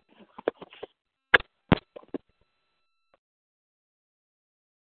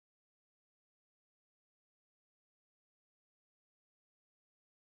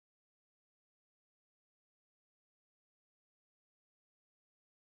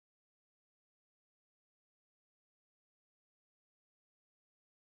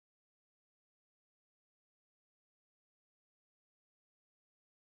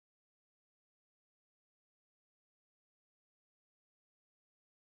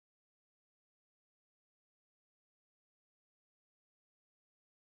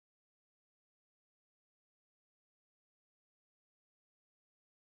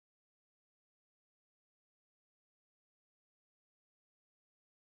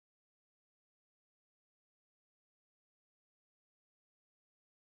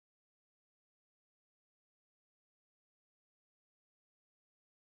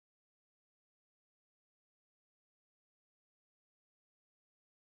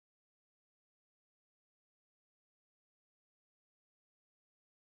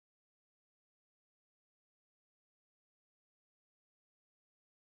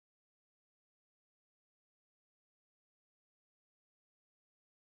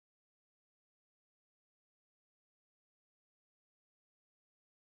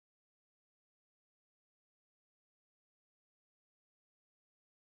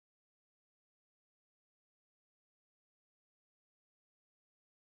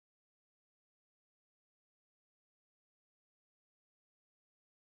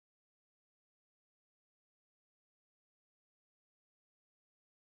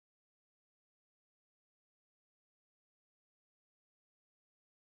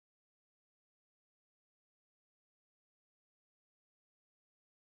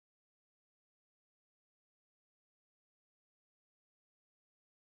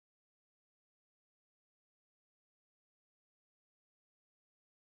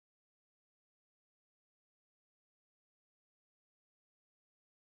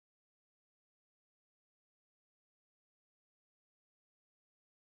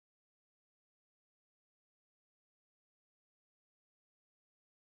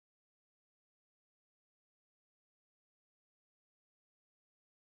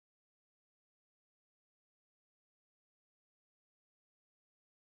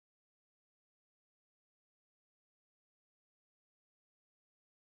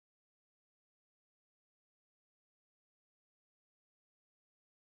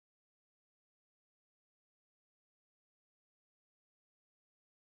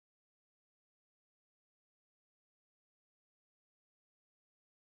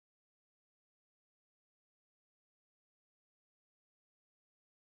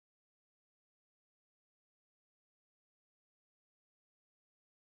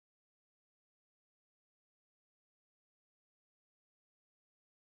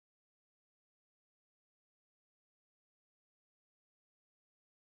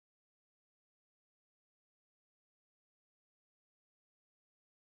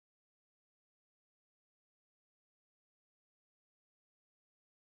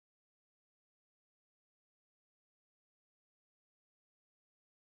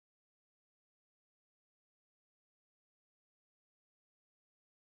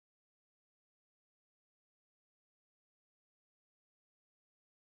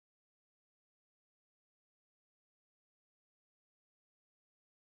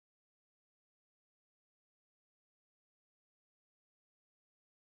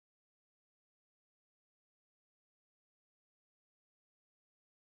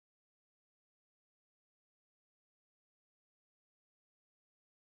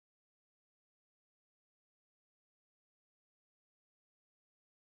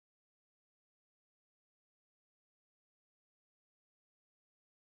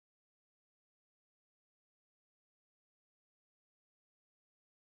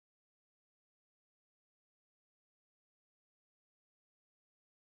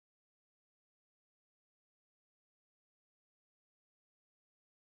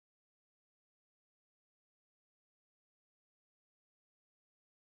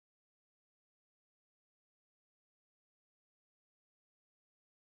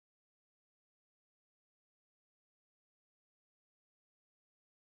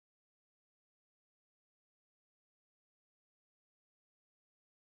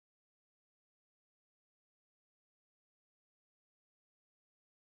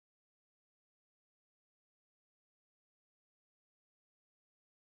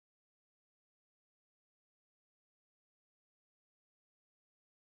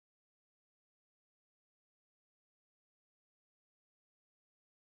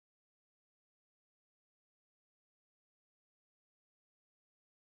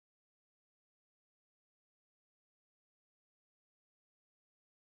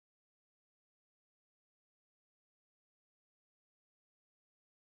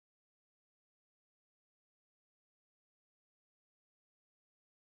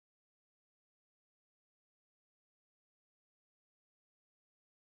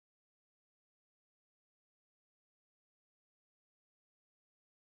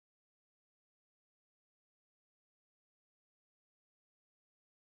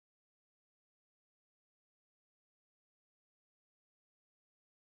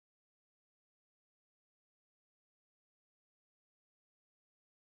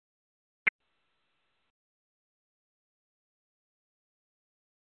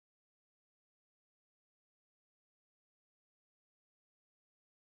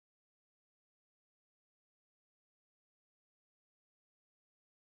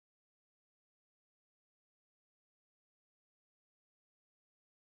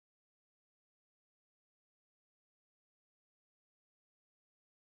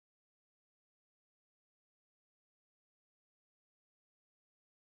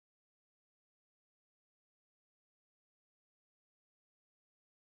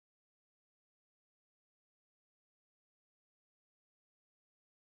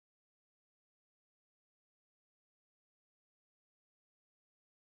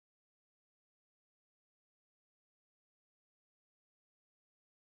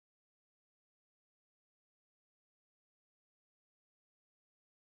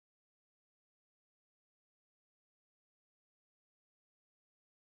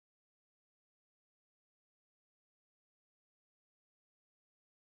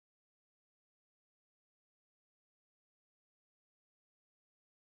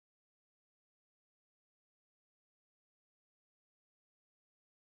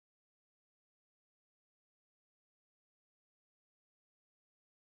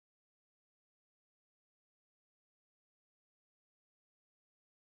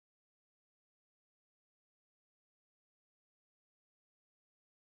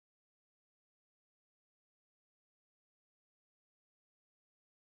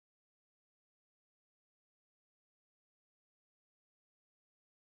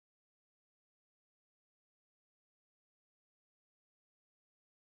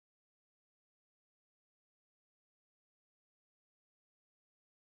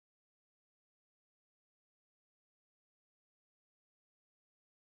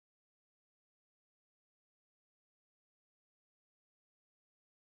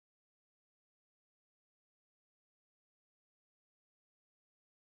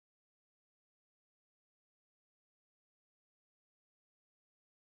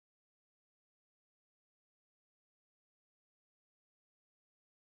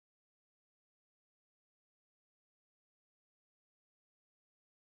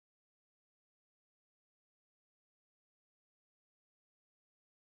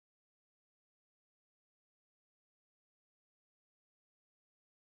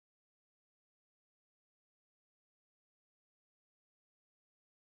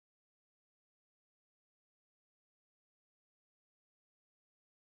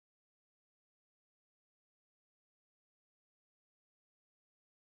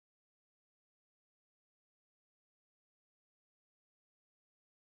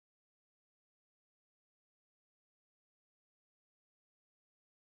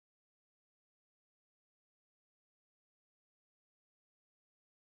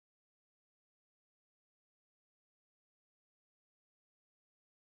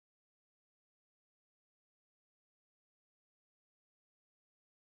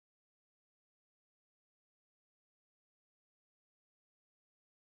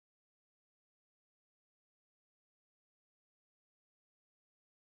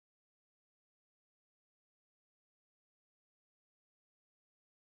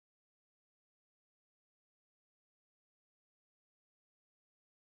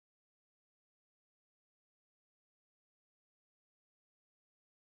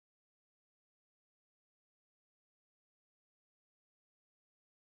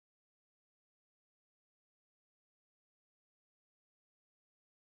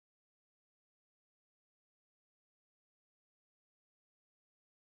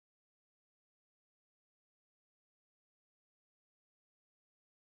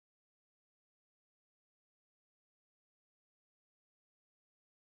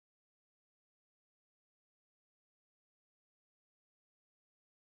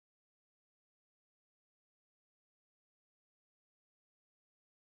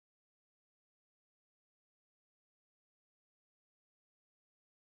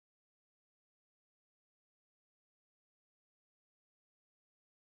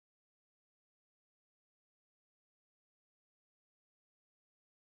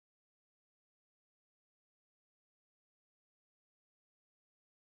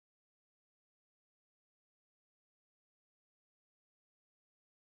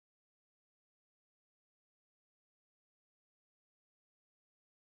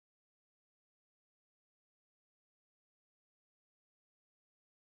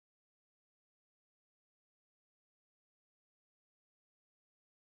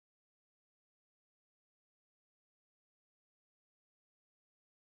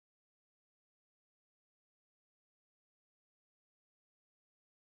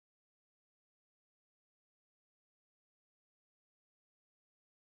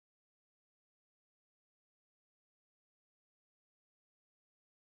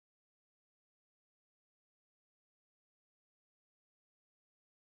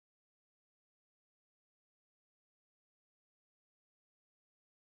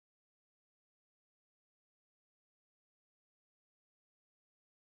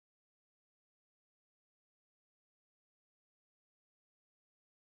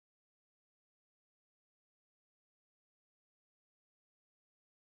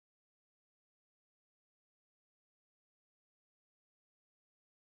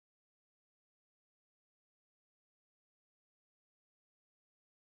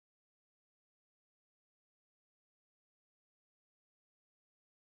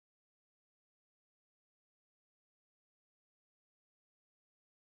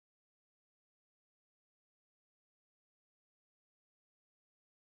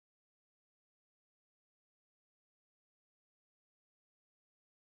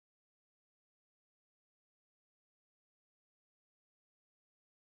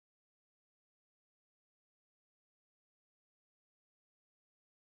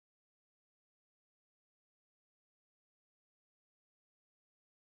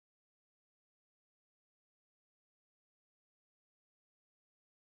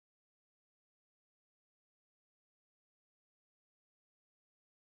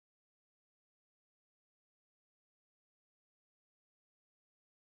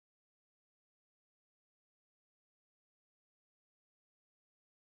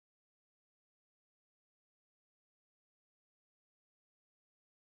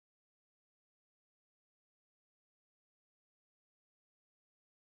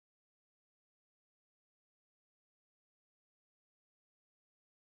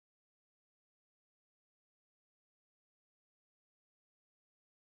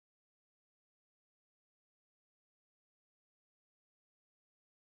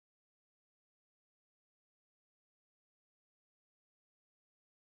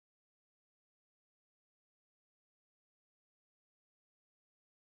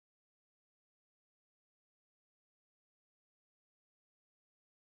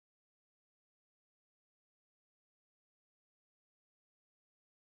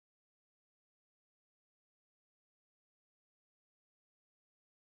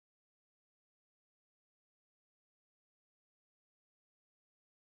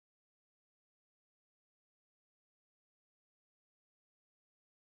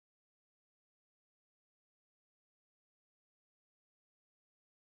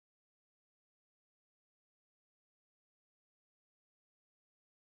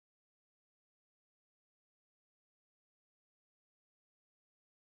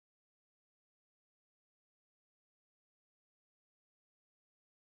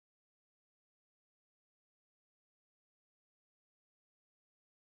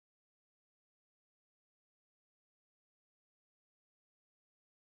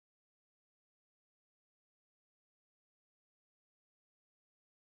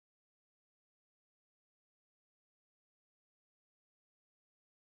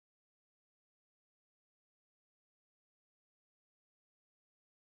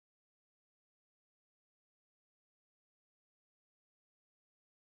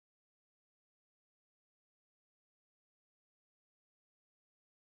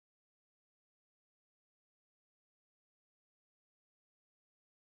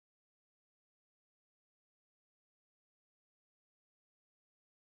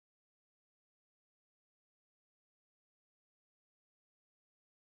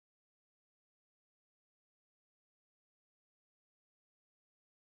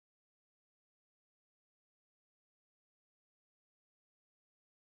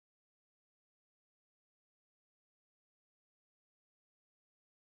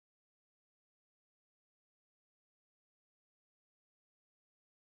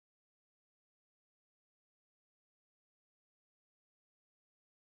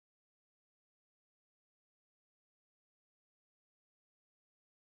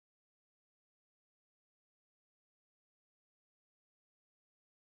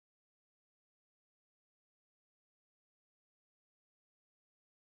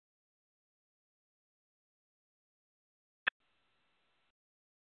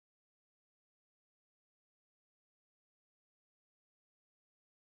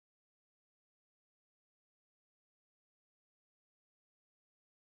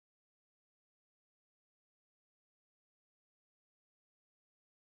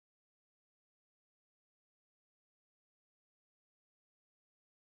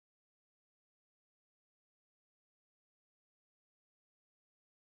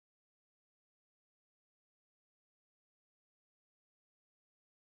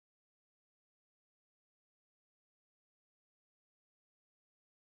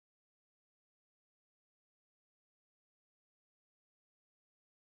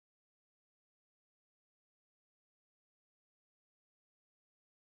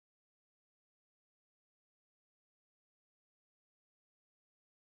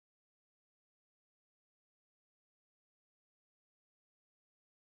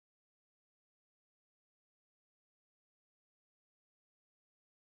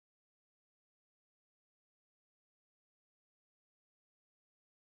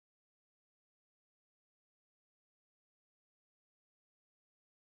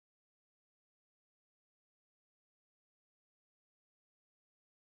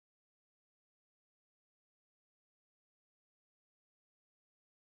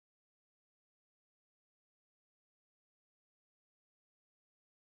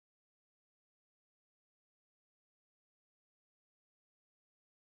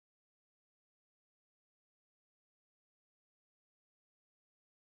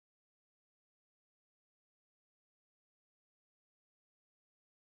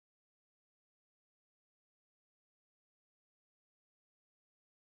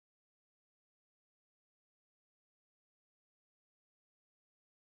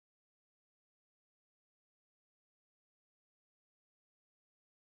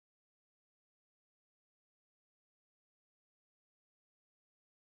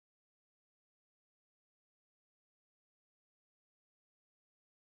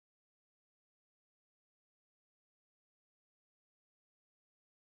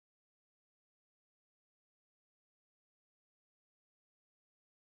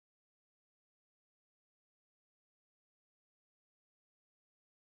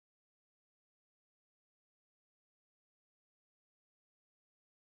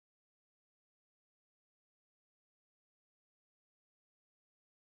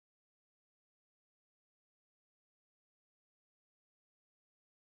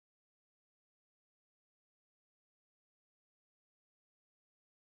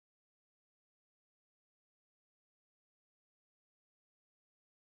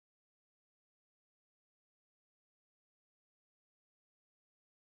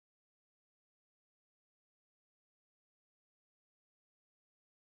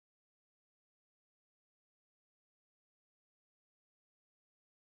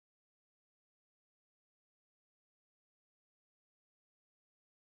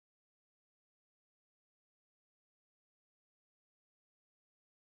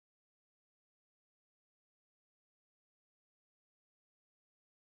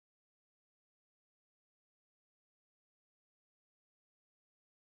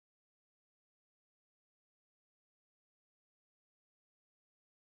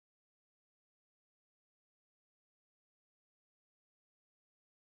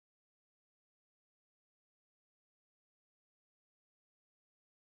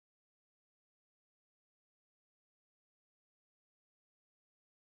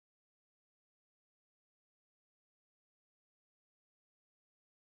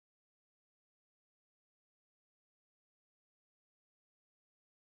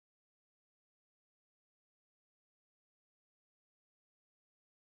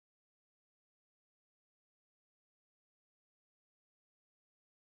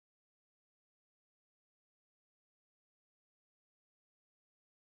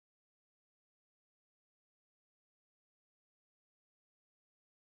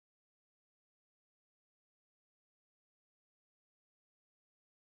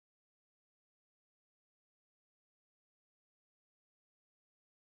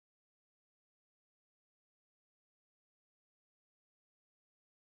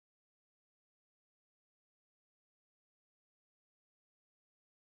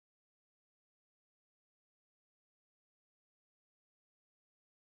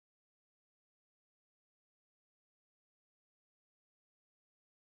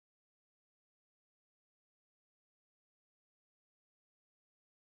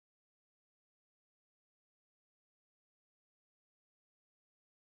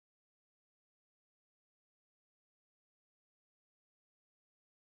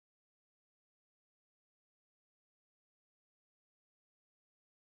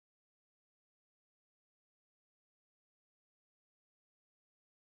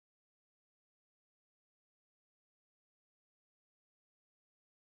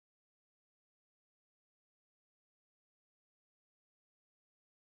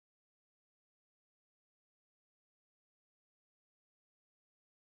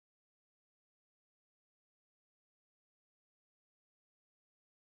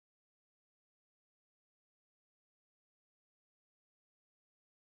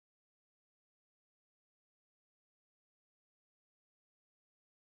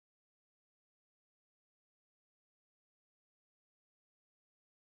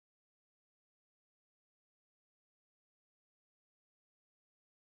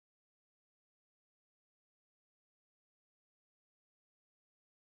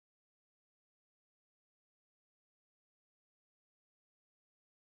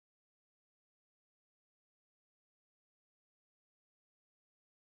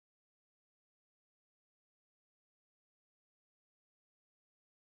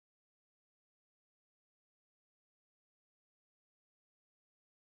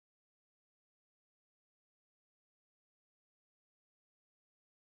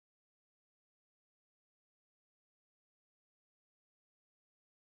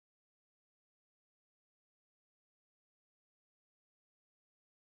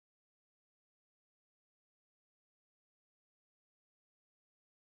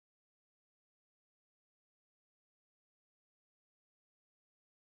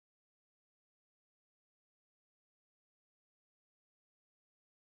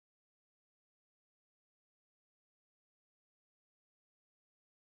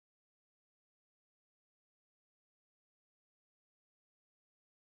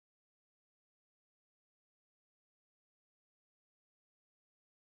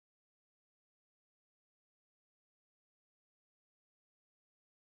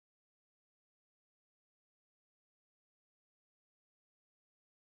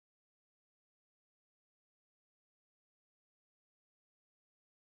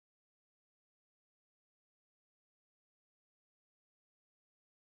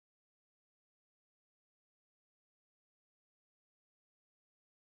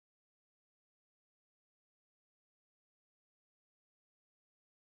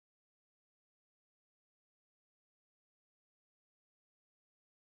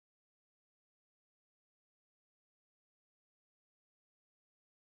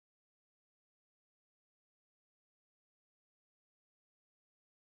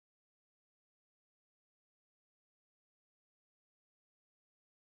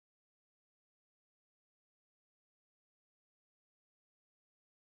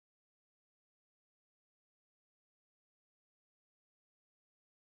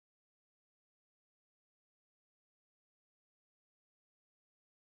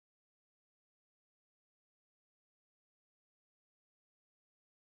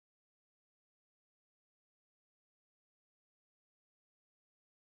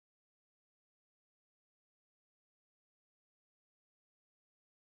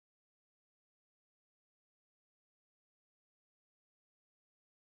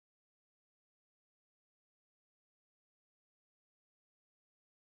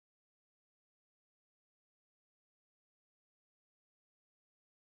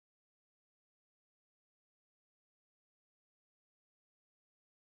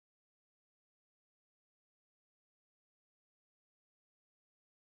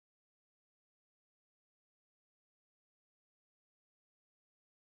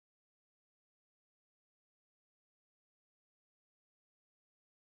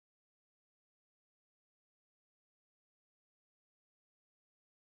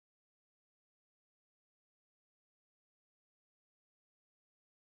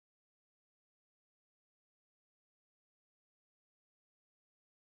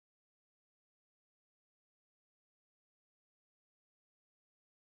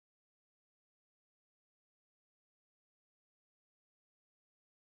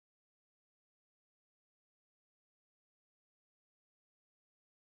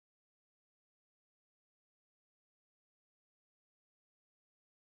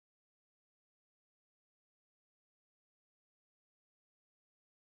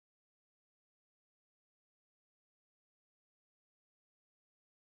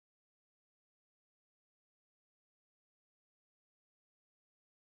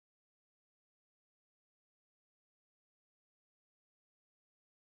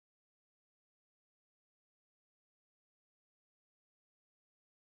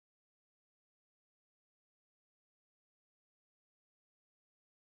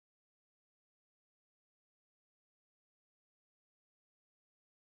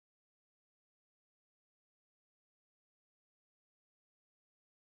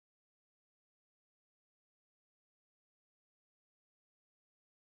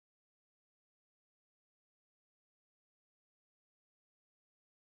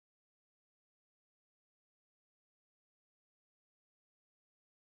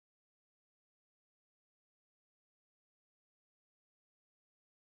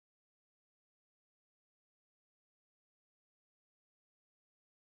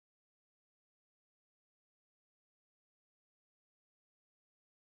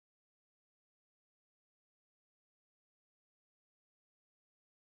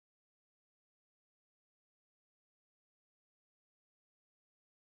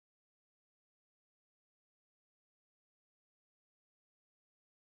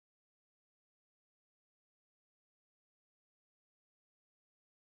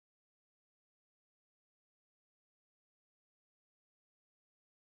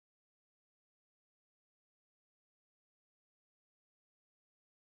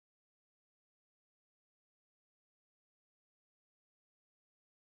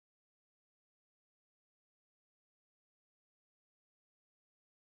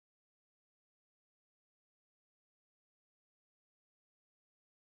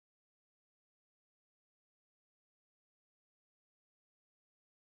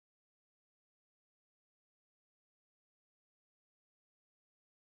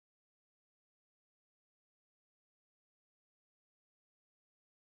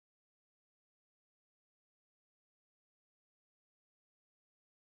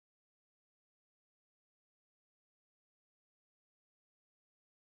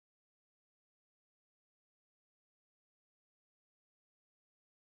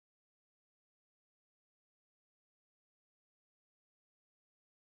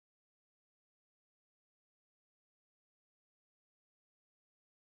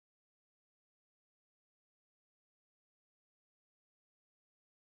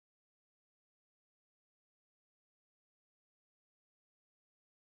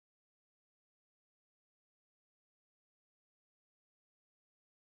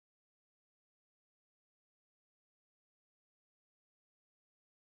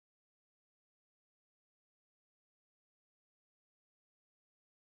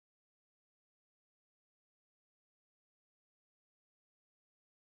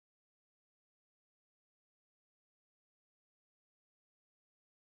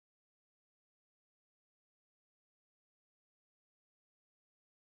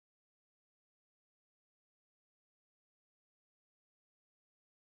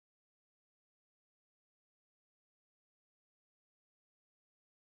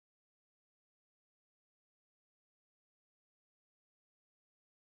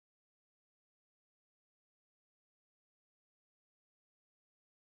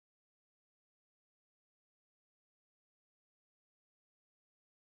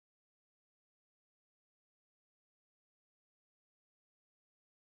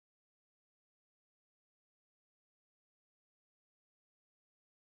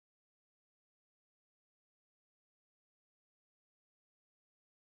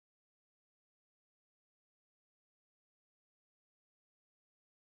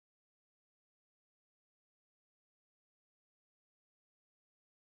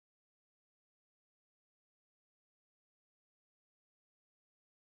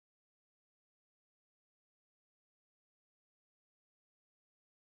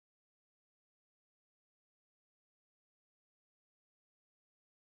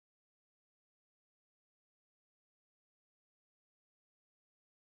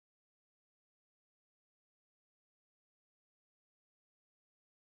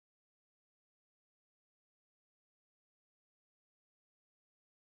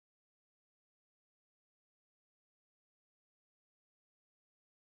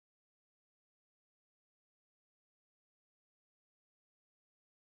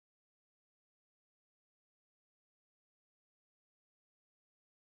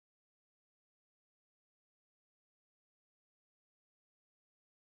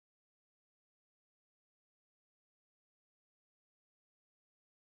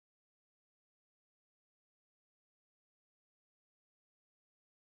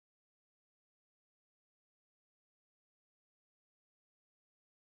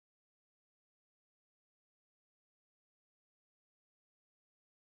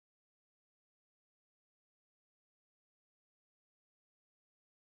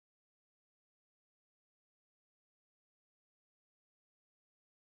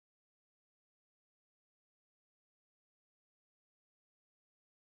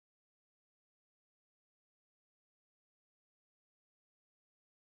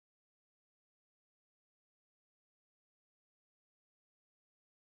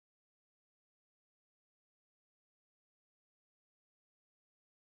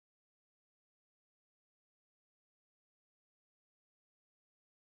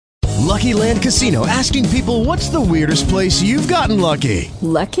 Lucky Land Casino, asking people, what's the weirdest place you've gotten lucky?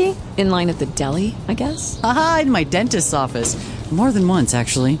 Lucky? In line at the deli, I guess? Aha, in my dentist's office. More than once,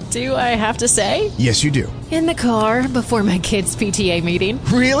 actually. Do I have to say? Yes, you do. In the car before my kids' PTA meeting.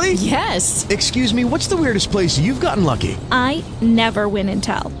 Really? Yes. Excuse me, what's the weirdest place you've gotten lucky? I never win and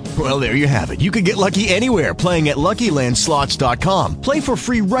tell. Well, there you have it. You can get lucky anywhere, playing at LuckyLandSlots.com. Play for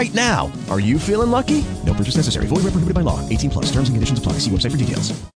free right now. Are you feeling lucky? No purchase necessary. Void where prohibited by law. 18+. Terms and conditions apply. See website for details.